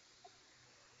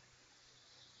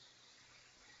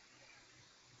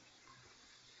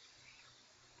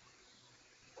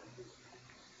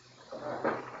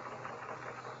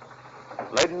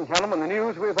 Ladies and gentlemen, the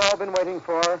news we've all been waiting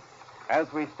for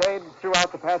as we stayed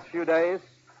throughout the past few days,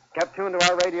 kept tuned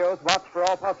to our radios, watched for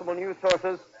all possible news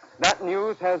sources. That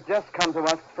news has just come to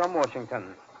us from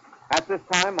Washington. At this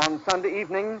time on Sunday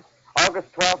evening,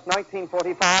 August 12,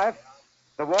 1945,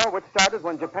 the war which started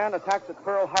when Japan attacked at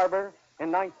Pearl Harbor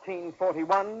in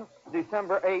 1941,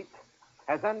 December 8,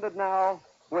 has ended now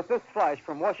with this flash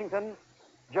from Washington.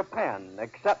 Japan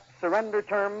accepts surrender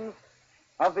terms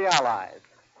of the Allies.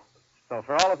 So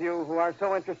for all of you who are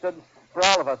so interested, for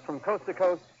all of us from coast to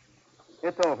coast,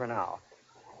 it's over now.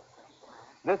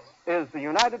 This is the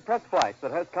United Press flash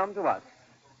that has come to us.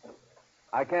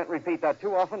 I can't repeat that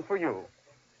too often for you.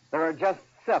 There are just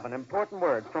 7 important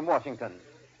words from Washington.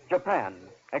 Japan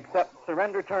accepts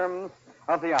surrender terms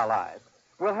of the Allies.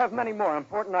 We'll have many more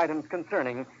important items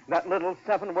concerning that little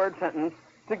 7-word sentence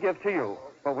to give to you.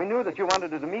 But we knew that you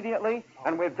wanted it immediately,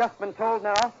 and we've just been told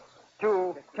now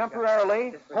to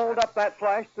temporarily hold up that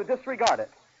flash, to disregard it.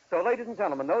 So, ladies and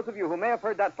gentlemen, those of you who may have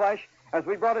heard that flash as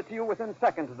we brought it to you within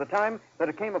seconds of the time that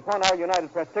it came upon our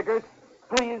United Press tickers,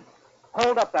 please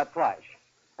hold up that flash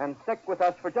and stick with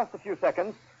us for just a few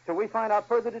seconds till we find out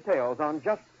further details on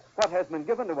just what has been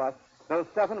given to us, those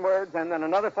 7 words, and then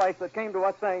another flash that came to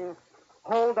us saying,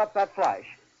 hold up that flash.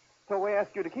 So we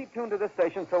ask you to keep tuned to this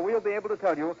station so we'll be able to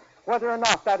tell you whether or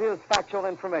not that is factual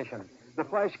information. The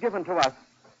flash given to us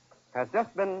has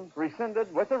just been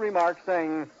rescinded with a remark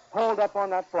saying, hold up on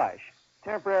that flash.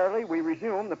 Temporarily, we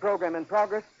resume the program in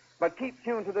progress, but keep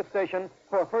tuned to this station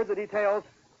for further details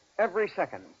every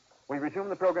second. We resume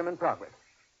the program in progress.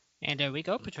 And there we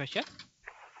go, Patricia.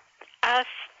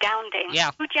 Astounding.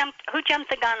 Yeah. Who jumped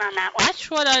the gun on that one?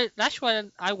 That's what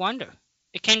I wonder.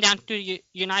 It came down to the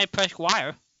United Press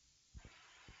wire.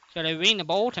 So they're reading the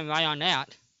bulletin right on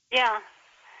that. Yeah.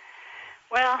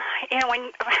 Well,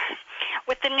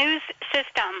 with the news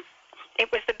system,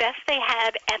 it was the best they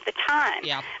had at the time.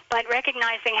 Yeah. But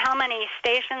recognizing how many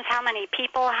stations, how many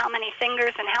people, how many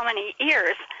fingers, and how many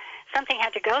ears something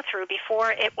had to go through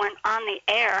before it went on the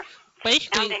air.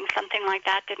 Basically, Something like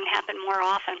that didn't happen more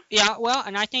often. Yeah, well,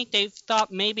 and I think they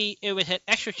thought maybe it was an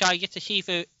exercise just to see if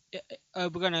we're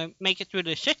going to make it through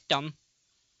the system.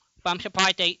 But I'm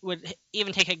surprised they would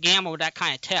even take a gamble with that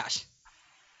kind of test.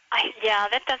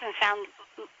 That doesn't sound.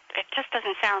 It just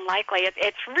doesn't sound likely.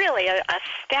 It's really a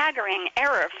staggering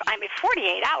error.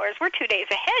 48 hours. We're 2 days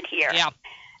ahead here. Yeah.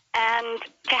 And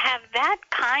to have that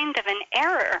kind of an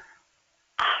error,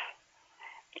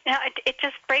 it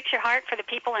just breaks your heart for the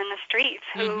people in the streets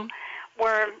who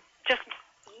were just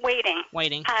waiting.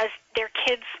 Because their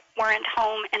kids weren't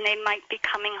home and they might be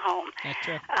coming home. That's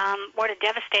true. What a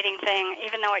devastating thing.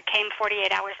 Even though it came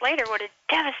 48 hours later, what a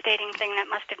devastating thing that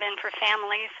must have been for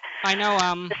families. I know.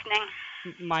 Listening.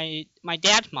 My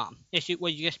dad's mom,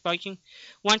 was just speaking,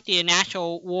 once the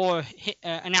national war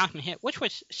announcement hit, which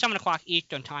was 7 o'clock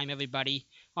Eastern time, everybody,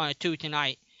 on a Tuesday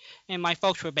night, and my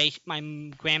folks were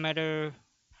my grandmother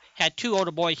had 2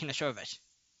 older boys in the service.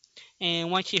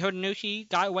 And once she heard the news, she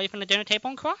got away from the dinner table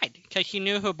and cried because she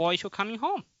knew her boys were coming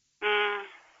home.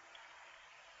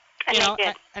 And they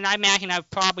did. And I imagine that was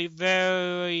probably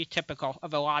very typical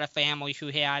of a lot of families who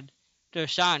had their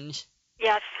sons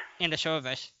in the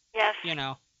service. Yes. It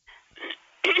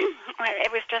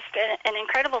was just an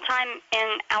incredible time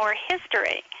in our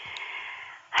history.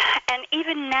 And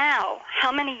even now,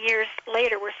 how many years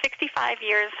later, we're 65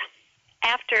 years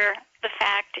after the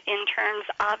fact in terms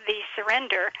of the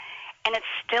surrender, and it's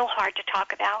still hard to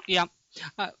talk about. Yeah.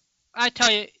 I tell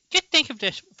you, just think of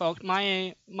this, folks.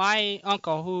 My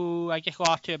uncle, who I just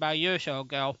lost to about a year or so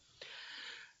ago,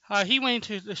 he went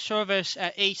into the service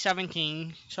at age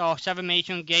 17, saw 7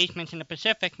 major engagements in the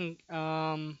Pacific, and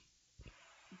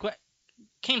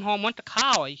came home, went to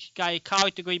college, got a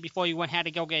college degree before he had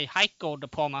to go get a high school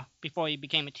diploma before he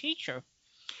became a teacher.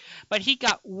 But he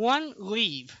got one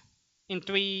leave in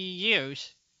 3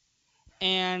 years,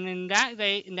 and in that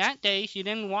day, he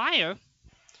didn't wire.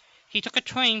 He took a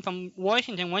train from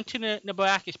Washington, went to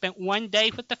Nebraska, spent 1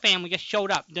 day with the family, just showed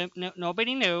up.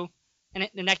 Nobody knew. And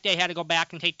the next day had to go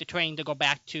back and take the train to go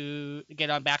back to get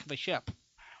on back of a ship.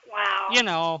 Wow. You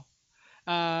know,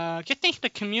 just think of the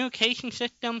communication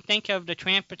system, think of the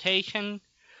transportation.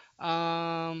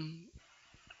 Or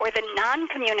the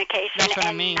non-communication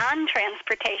and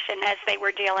non-transportation as they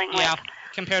were dealing with. Yeah,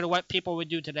 compared to what people would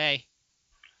do today.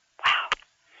 Wow.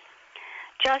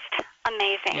 Just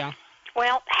amazing. Yeah.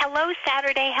 Well, hello,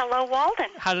 Saturday. Hello,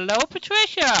 Walden. Hello,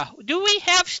 Patricia. Do we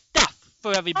have stuff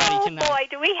for everybody tonight? Oh, boy,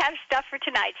 do we have stuff for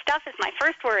tonight. Stuff is my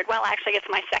first word. Well, actually, it's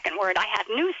my second word. I have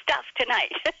new stuff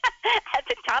tonight at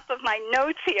the top of my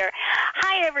notes here.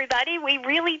 Hi, everybody. We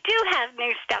really do have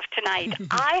new stuff tonight.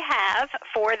 I have,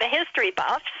 for the history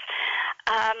buffs,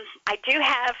 I do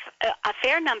have a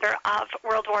fair number of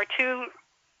World War II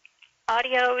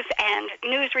audios and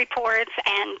news reports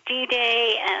and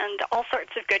D-Day and all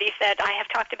sorts of goodies that I have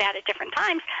talked about at different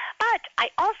times. But I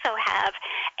also have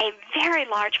a very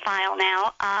large file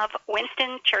now of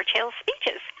Winston Churchill's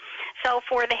speeches. So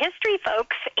for the history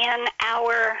folks in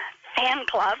our fan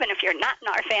club, and if you're not in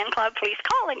our fan club, please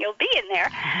call and you'll be in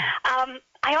there.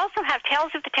 I also have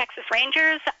Tales of the Texas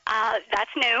Rangers.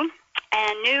 That's new.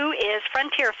 And new is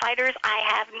Frontier Fighters. I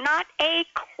have not a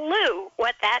clue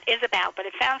what that is about, but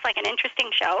it sounds like an interesting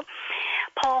show.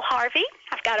 Paul Harvey.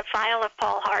 I've got a file of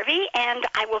Paul Harvey, and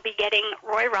I will be getting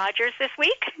Roy Rogers this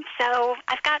week. So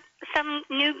I've got some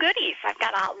new goodies. I've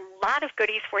got a lot of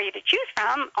goodies for you to choose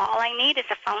from. All I need is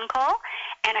a phone call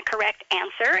and a correct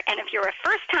answer. And if you're a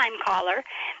first-time caller,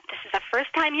 this is the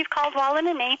first time you've called Wallen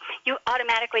and me, you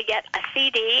automatically get a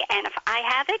CD. And if I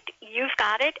have it, you've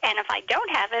got it. And if I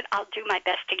don't have it, I'll do my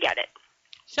best to get it.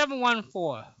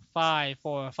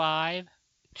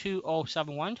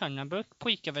 714-545-2071 is our number.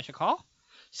 Please give us a call.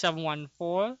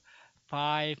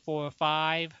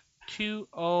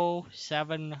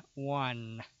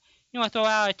 714-545-2071. You want to throw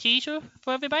out a teaser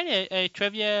for everybody? A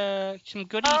trivia, some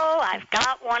goodies? Oh, I've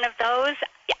got one of those.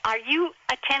 Are you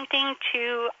attempting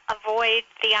to avoid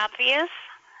the obvious?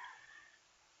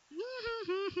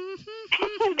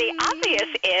 The obvious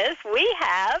is we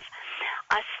have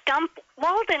a Stump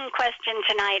Walden question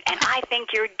tonight, and I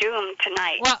think you're doomed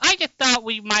tonight. Well, I just thought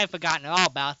we might have forgotten all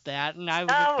about that. And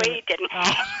we didn't.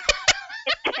 Oh.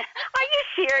 Are you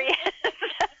serious?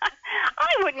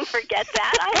 I wouldn't forget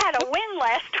that. I had a win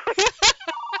last week.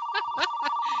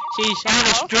 She's on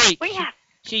a streak.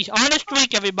 She's on a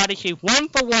streak, everybody. She's 1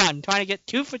 for 1, trying to get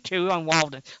 2 for 2 on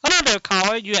Walden. Hello there,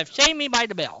 caller. You have saved me by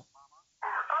the bell.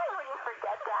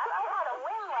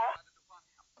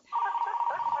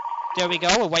 There we go.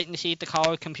 We're waiting to see if the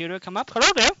caller computer come up.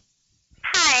 Hello there.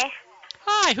 Hi.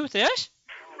 Hi, who's this?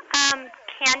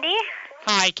 Candy.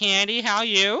 Hi, Candy. How are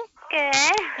you?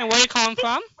 Good. And where are you calling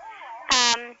from?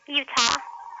 Utah.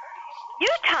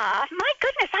 Utah? My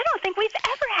goodness, I don't think we've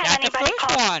ever had anybody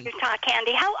call from Utah,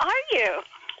 Candy. How are you?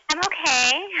 I'm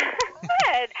okay.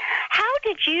 Good. How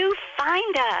did you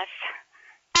find us?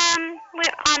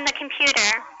 We're on the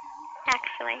computer,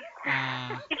 actually.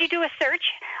 Did you do a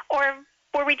search, or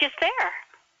were we just there?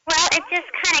 Well, it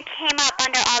just kind of came up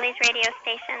under all these radio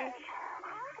stations.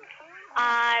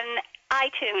 On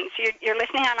iTunes. You're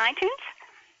listening on iTunes?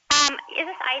 Is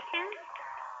this iTunes?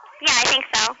 Yeah, I think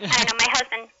so. I don't know. My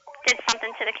husband did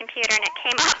something to the computer and it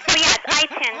came up. So yeah, it's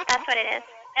iTunes. That's what it is.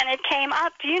 And it came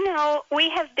up. Do you know, we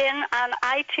have been on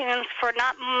iTunes for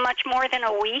not much more than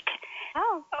a week.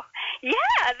 Oh.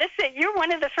 Yeah, you're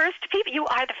one of the first people. You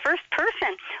are the first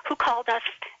person who called us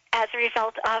as a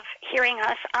result of hearing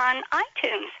us on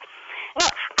iTunes.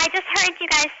 Well, I just heard you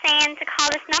guys saying to call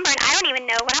this number, and I don't even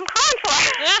know what I'm calling for.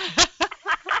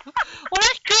 Well,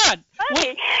 that's good.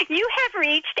 Okay. You have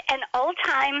reached an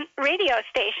old-time radio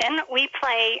station. We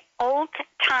play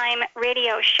old-time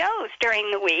radio shows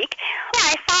during the week. Yeah,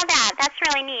 I saw that. That's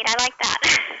really neat. I like that.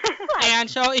 And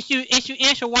so if you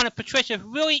answer one of Patricia's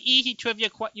really easy trivia,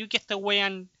 you get to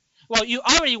win. Well, you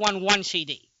already won 1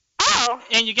 CD. Oh.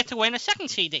 And you get to win a 2nd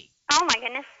CD. Oh, my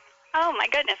goodness. Oh, my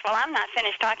goodness. Well, I'm not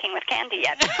finished talking with Candy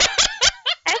yet.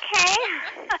 Okay.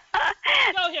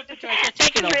 Go ahead, Patricia.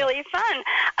 Take it over. It's really fun.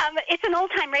 It's an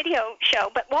old-time AM radio show,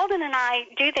 but Walden and I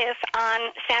do this on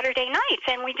Saturday nights,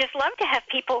 and we just love to have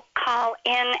people call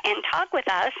in and talk with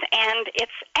us, and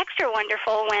it's extra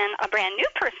wonderful when a brand new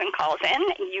person calls in.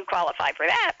 You qualify for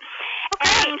that.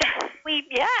 Okay. And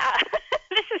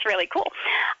this is really cool.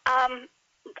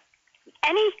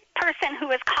 Any person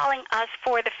who is calling us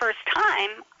for the first time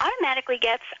automatically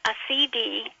gets a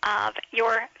CD of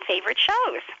your favorite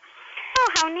shows. Oh,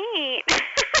 how neat.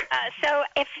 So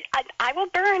if I will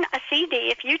burn a CD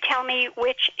if you tell me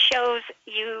which shows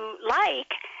you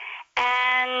like,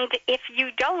 and if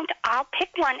you don't, I'll pick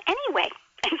one anyway.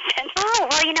 Oh,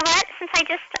 well, you know what?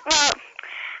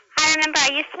 I remember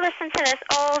I used to listen to this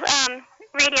old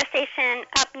radio station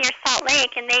up near Salt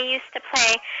Lake, and they used to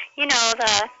play,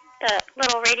 the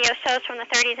little radio shows from the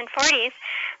 30s and 40s.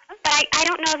 But I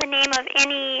don't know the name of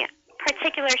any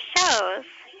particular shows.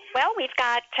 Well, we've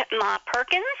got Ma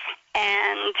Perkins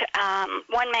and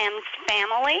One Man's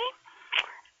Family.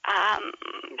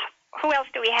 Who else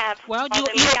do we have? Well,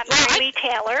 we've got Mary Lee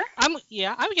Taylor. I was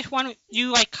just wondering, do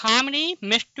you like comedy,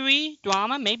 mystery,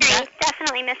 drama? Maybe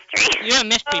definitely mystery. You're a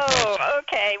mystery person. Oh,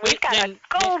 okay. We've got a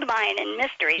gold mine in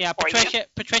mysteries for you.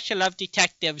 Patricia loves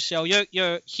detectives, so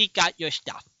she got your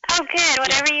stuff. Oh, good.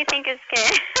 Whatever you think is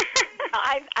good.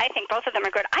 I think both of them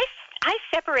are good. I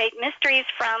separate mysteries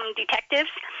from detectives.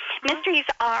 Mysteries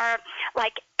are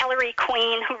like Ellery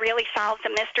Queen, who really solves a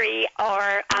mystery,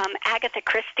 or Agatha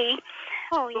Christie.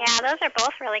 Oh, yeah, those are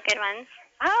both really good ones.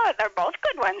 Oh, they're both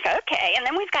good ones. Okay. And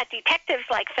then we've got detectives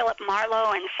like Philip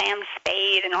Marlowe and Sam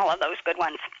Spade and all of those good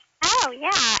ones. Oh, yeah.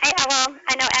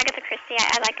 I know Agatha Christie.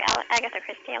 I like Agatha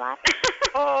Christie a lot.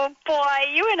 Oh,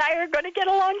 boy, you and I are going to get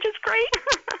along just great.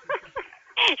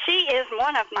 She is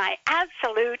one of my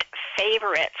absolute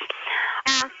favorites.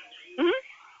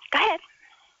 Go ahead.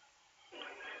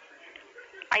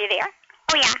 Are you there?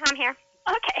 Oh, yeah, I'm here.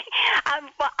 Okay.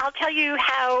 Well, I'll tell you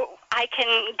how I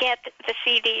can get the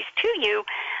CDs to you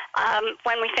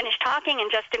when we finish talking in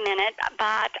just a minute.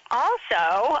 But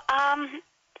also,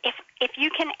 if you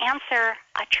can answer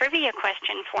a trivia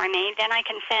question for me, then I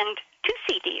can send 2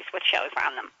 CDs with shows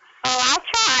on them. Oh, I'll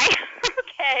try.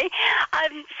 Okay.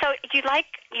 So you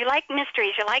like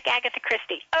mysteries. You like Agatha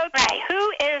Christie. Okay. Right.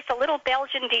 Who is the little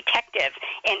Belgian detective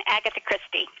in Agatha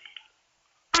Christie?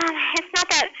 It's not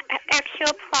that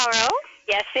Hercule Poirot.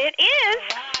 Yes, it is.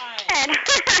 Right.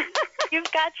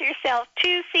 You've got yourself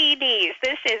 2 CDs.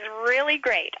 This is really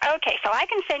great. Okay, so I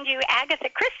can send you Agatha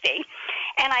Christie,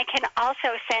 and I can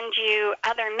also send you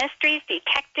other mysteries,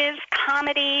 detectives,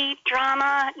 comedy,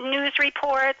 drama, news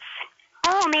reports.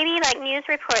 Oh, maybe like news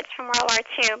reports from World War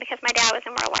II, because my dad was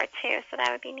in World War II, so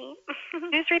that would be neat.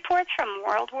 News reports from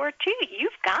World War II.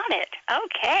 You've got it.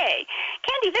 Okay.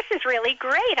 Candy, this is really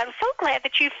great. I'm so glad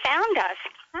that you found us.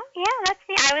 Oh, yeah, that's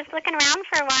neat. I was looking around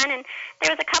for one, and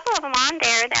there was a couple of them on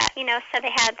there that, said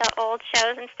they had the old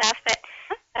shows and stuff, but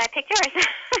I picked yours.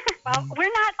 Well,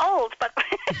 we're not old, but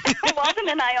Walden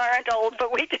and I aren't old,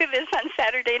 but we do this on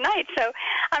Saturday night. So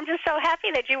I'm just so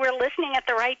happy that you were listening at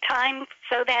the right time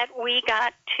so that we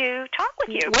got to talk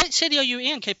with you. What city are you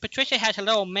in? Because Patricia has a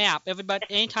little map.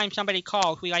 Anytime somebody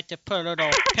calls, we like to put a little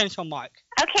pencil mark.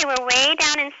 Okay, we're way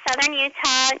down in southern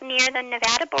Utah near the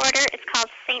Nevada border. It's called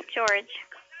St. George.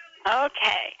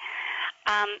 Okay.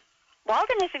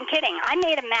 Walden isn't kidding. I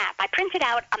made a map. I printed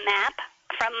out a map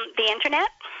from the internet,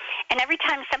 and every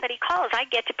time somebody calls, I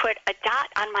get to put a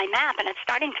dot on my map, and it's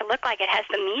starting to look like it has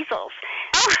the measles.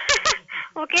 Oh,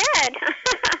 well, good.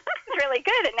 It's really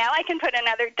good. And now I can put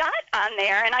another dot on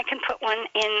there, and I can put one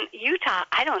in Utah.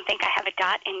 I don't think I have a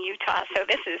dot in Utah, so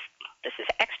this is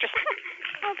extra.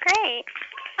 Oh, great.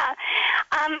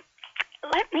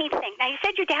 Let me think. Now, you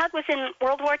said your dad was in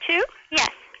World War II? Yes.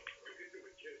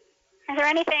 Is there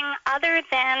anything other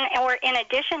than or in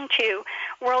addition to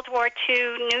World War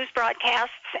II news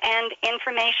broadcasts and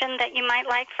information that you might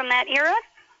like from that era?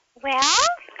 Well,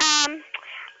 I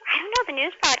don't know. The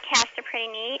news broadcasts are pretty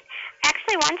neat.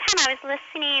 Actually, one time I was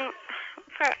listening,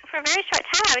 for a very short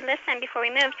time I would listen before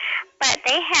we moved, but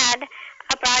they had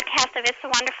a broadcast of It's a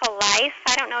Wonderful Life.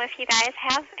 I don't know if you guys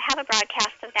have a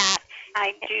broadcast of that.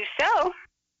 I do so.